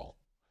that at all.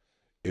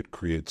 It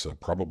creates a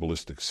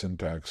probabilistic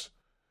syntax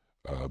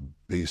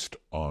based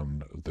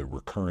on the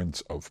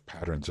recurrence of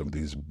patterns of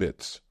these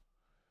bits,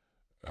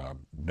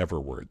 never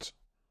words,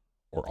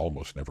 or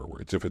almost never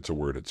words. If it's a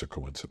word, it's a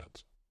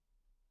coincidence.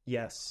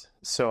 Yes.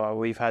 So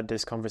we've had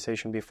this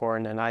conversation before,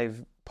 and then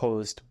I've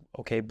posed,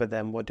 okay, but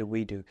then what do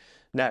we do?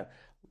 Now,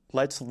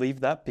 let's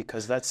leave that,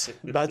 because that's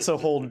a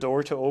whole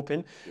door to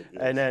open.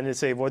 And then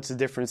say, what's the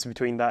difference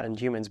between that and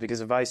humans?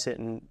 Because if I sit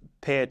and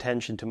pay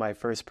attention to my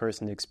first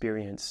person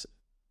experience,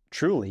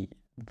 truly,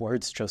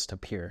 words just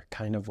appear,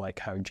 kind of like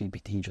how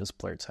GPT just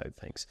blurts out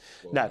things.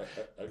 Well, now,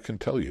 I can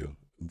tell you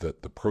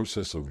that the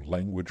process of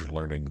language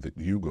learning that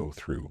you go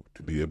through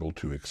to be able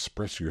to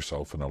express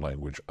yourself in a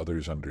language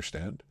others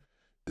understand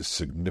is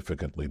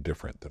significantly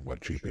different than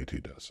what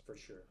GPT does. For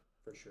sure.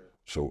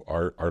 So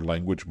our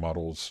language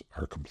models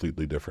are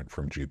completely different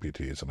from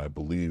GPT's, and I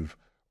believe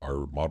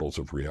our models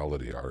of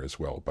reality are as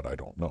well, but I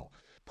don't know.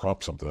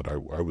 Prompt something that I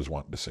was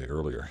wanting to say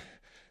earlier,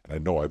 and I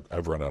know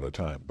I've run out of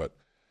time, but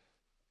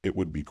it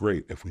would be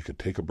great if we could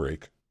take a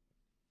break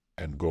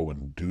and go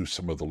and do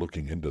some of the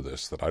looking into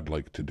this that I'd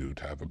like to do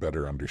to have a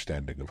better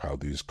understanding of how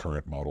these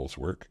current models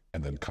work,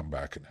 and then come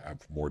back and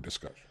have more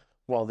discussion.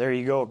 Well, there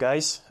you go,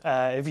 guys.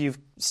 If you've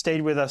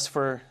stayed with us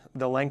for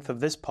the length of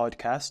this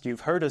podcast,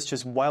 you've heard us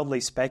just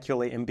wildly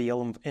speculate and be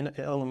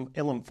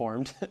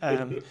ill-informed.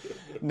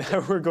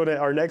 Now we're going to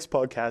our next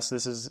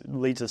podcast.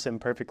 Leads us in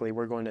perfectly.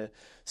 We're going to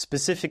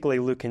specifically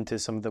look into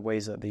some of the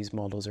ways that these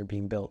models are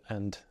being built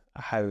and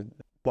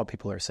what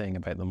people are saying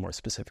about them more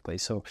specifically,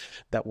 so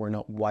that we're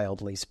not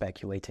wildly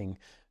speculating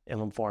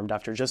ill-informed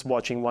after just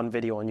watching one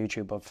video on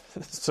YouTube of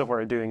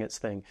Sora doing its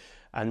thing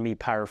and me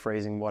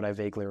paraphrasing what I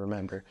vaguely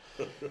remember.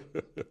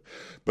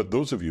 But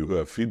those of you who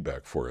have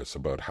feedback for us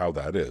about how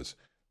that is,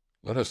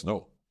 let us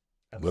know.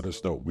 Absolutely. Let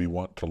us know. We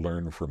want to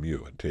learn from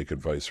you and take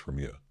advice from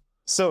you.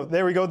 So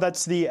there we go.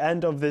 That's the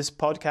end of this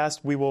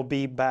podcast. We will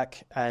be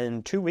back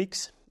in 2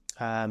 weeks.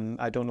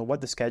 I don't know what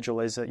the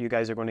schedule is that you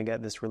guys are going to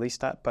get this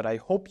released at, but I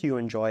hope you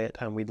enjoy it,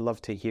 and we'd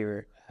love to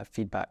hear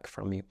feedback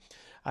from you.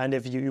 And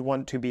if you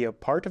want to be a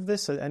part of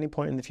this at any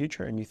point in the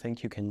future and you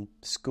think you can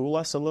school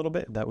us a little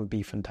bit, that would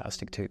be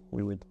fantastic too.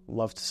 We would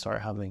love to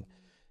start having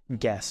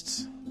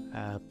guests.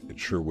 It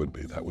sure would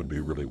be. That would be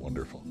really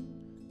wonderful.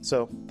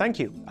 So thank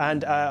you.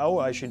 And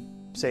I should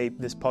say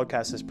this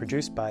podcast is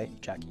produced by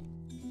Jackie.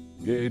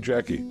 Yay,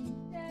 Jackie.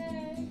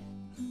 Yay.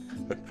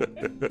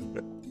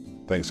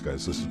 Thanks,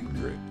 guys. This has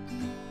been great.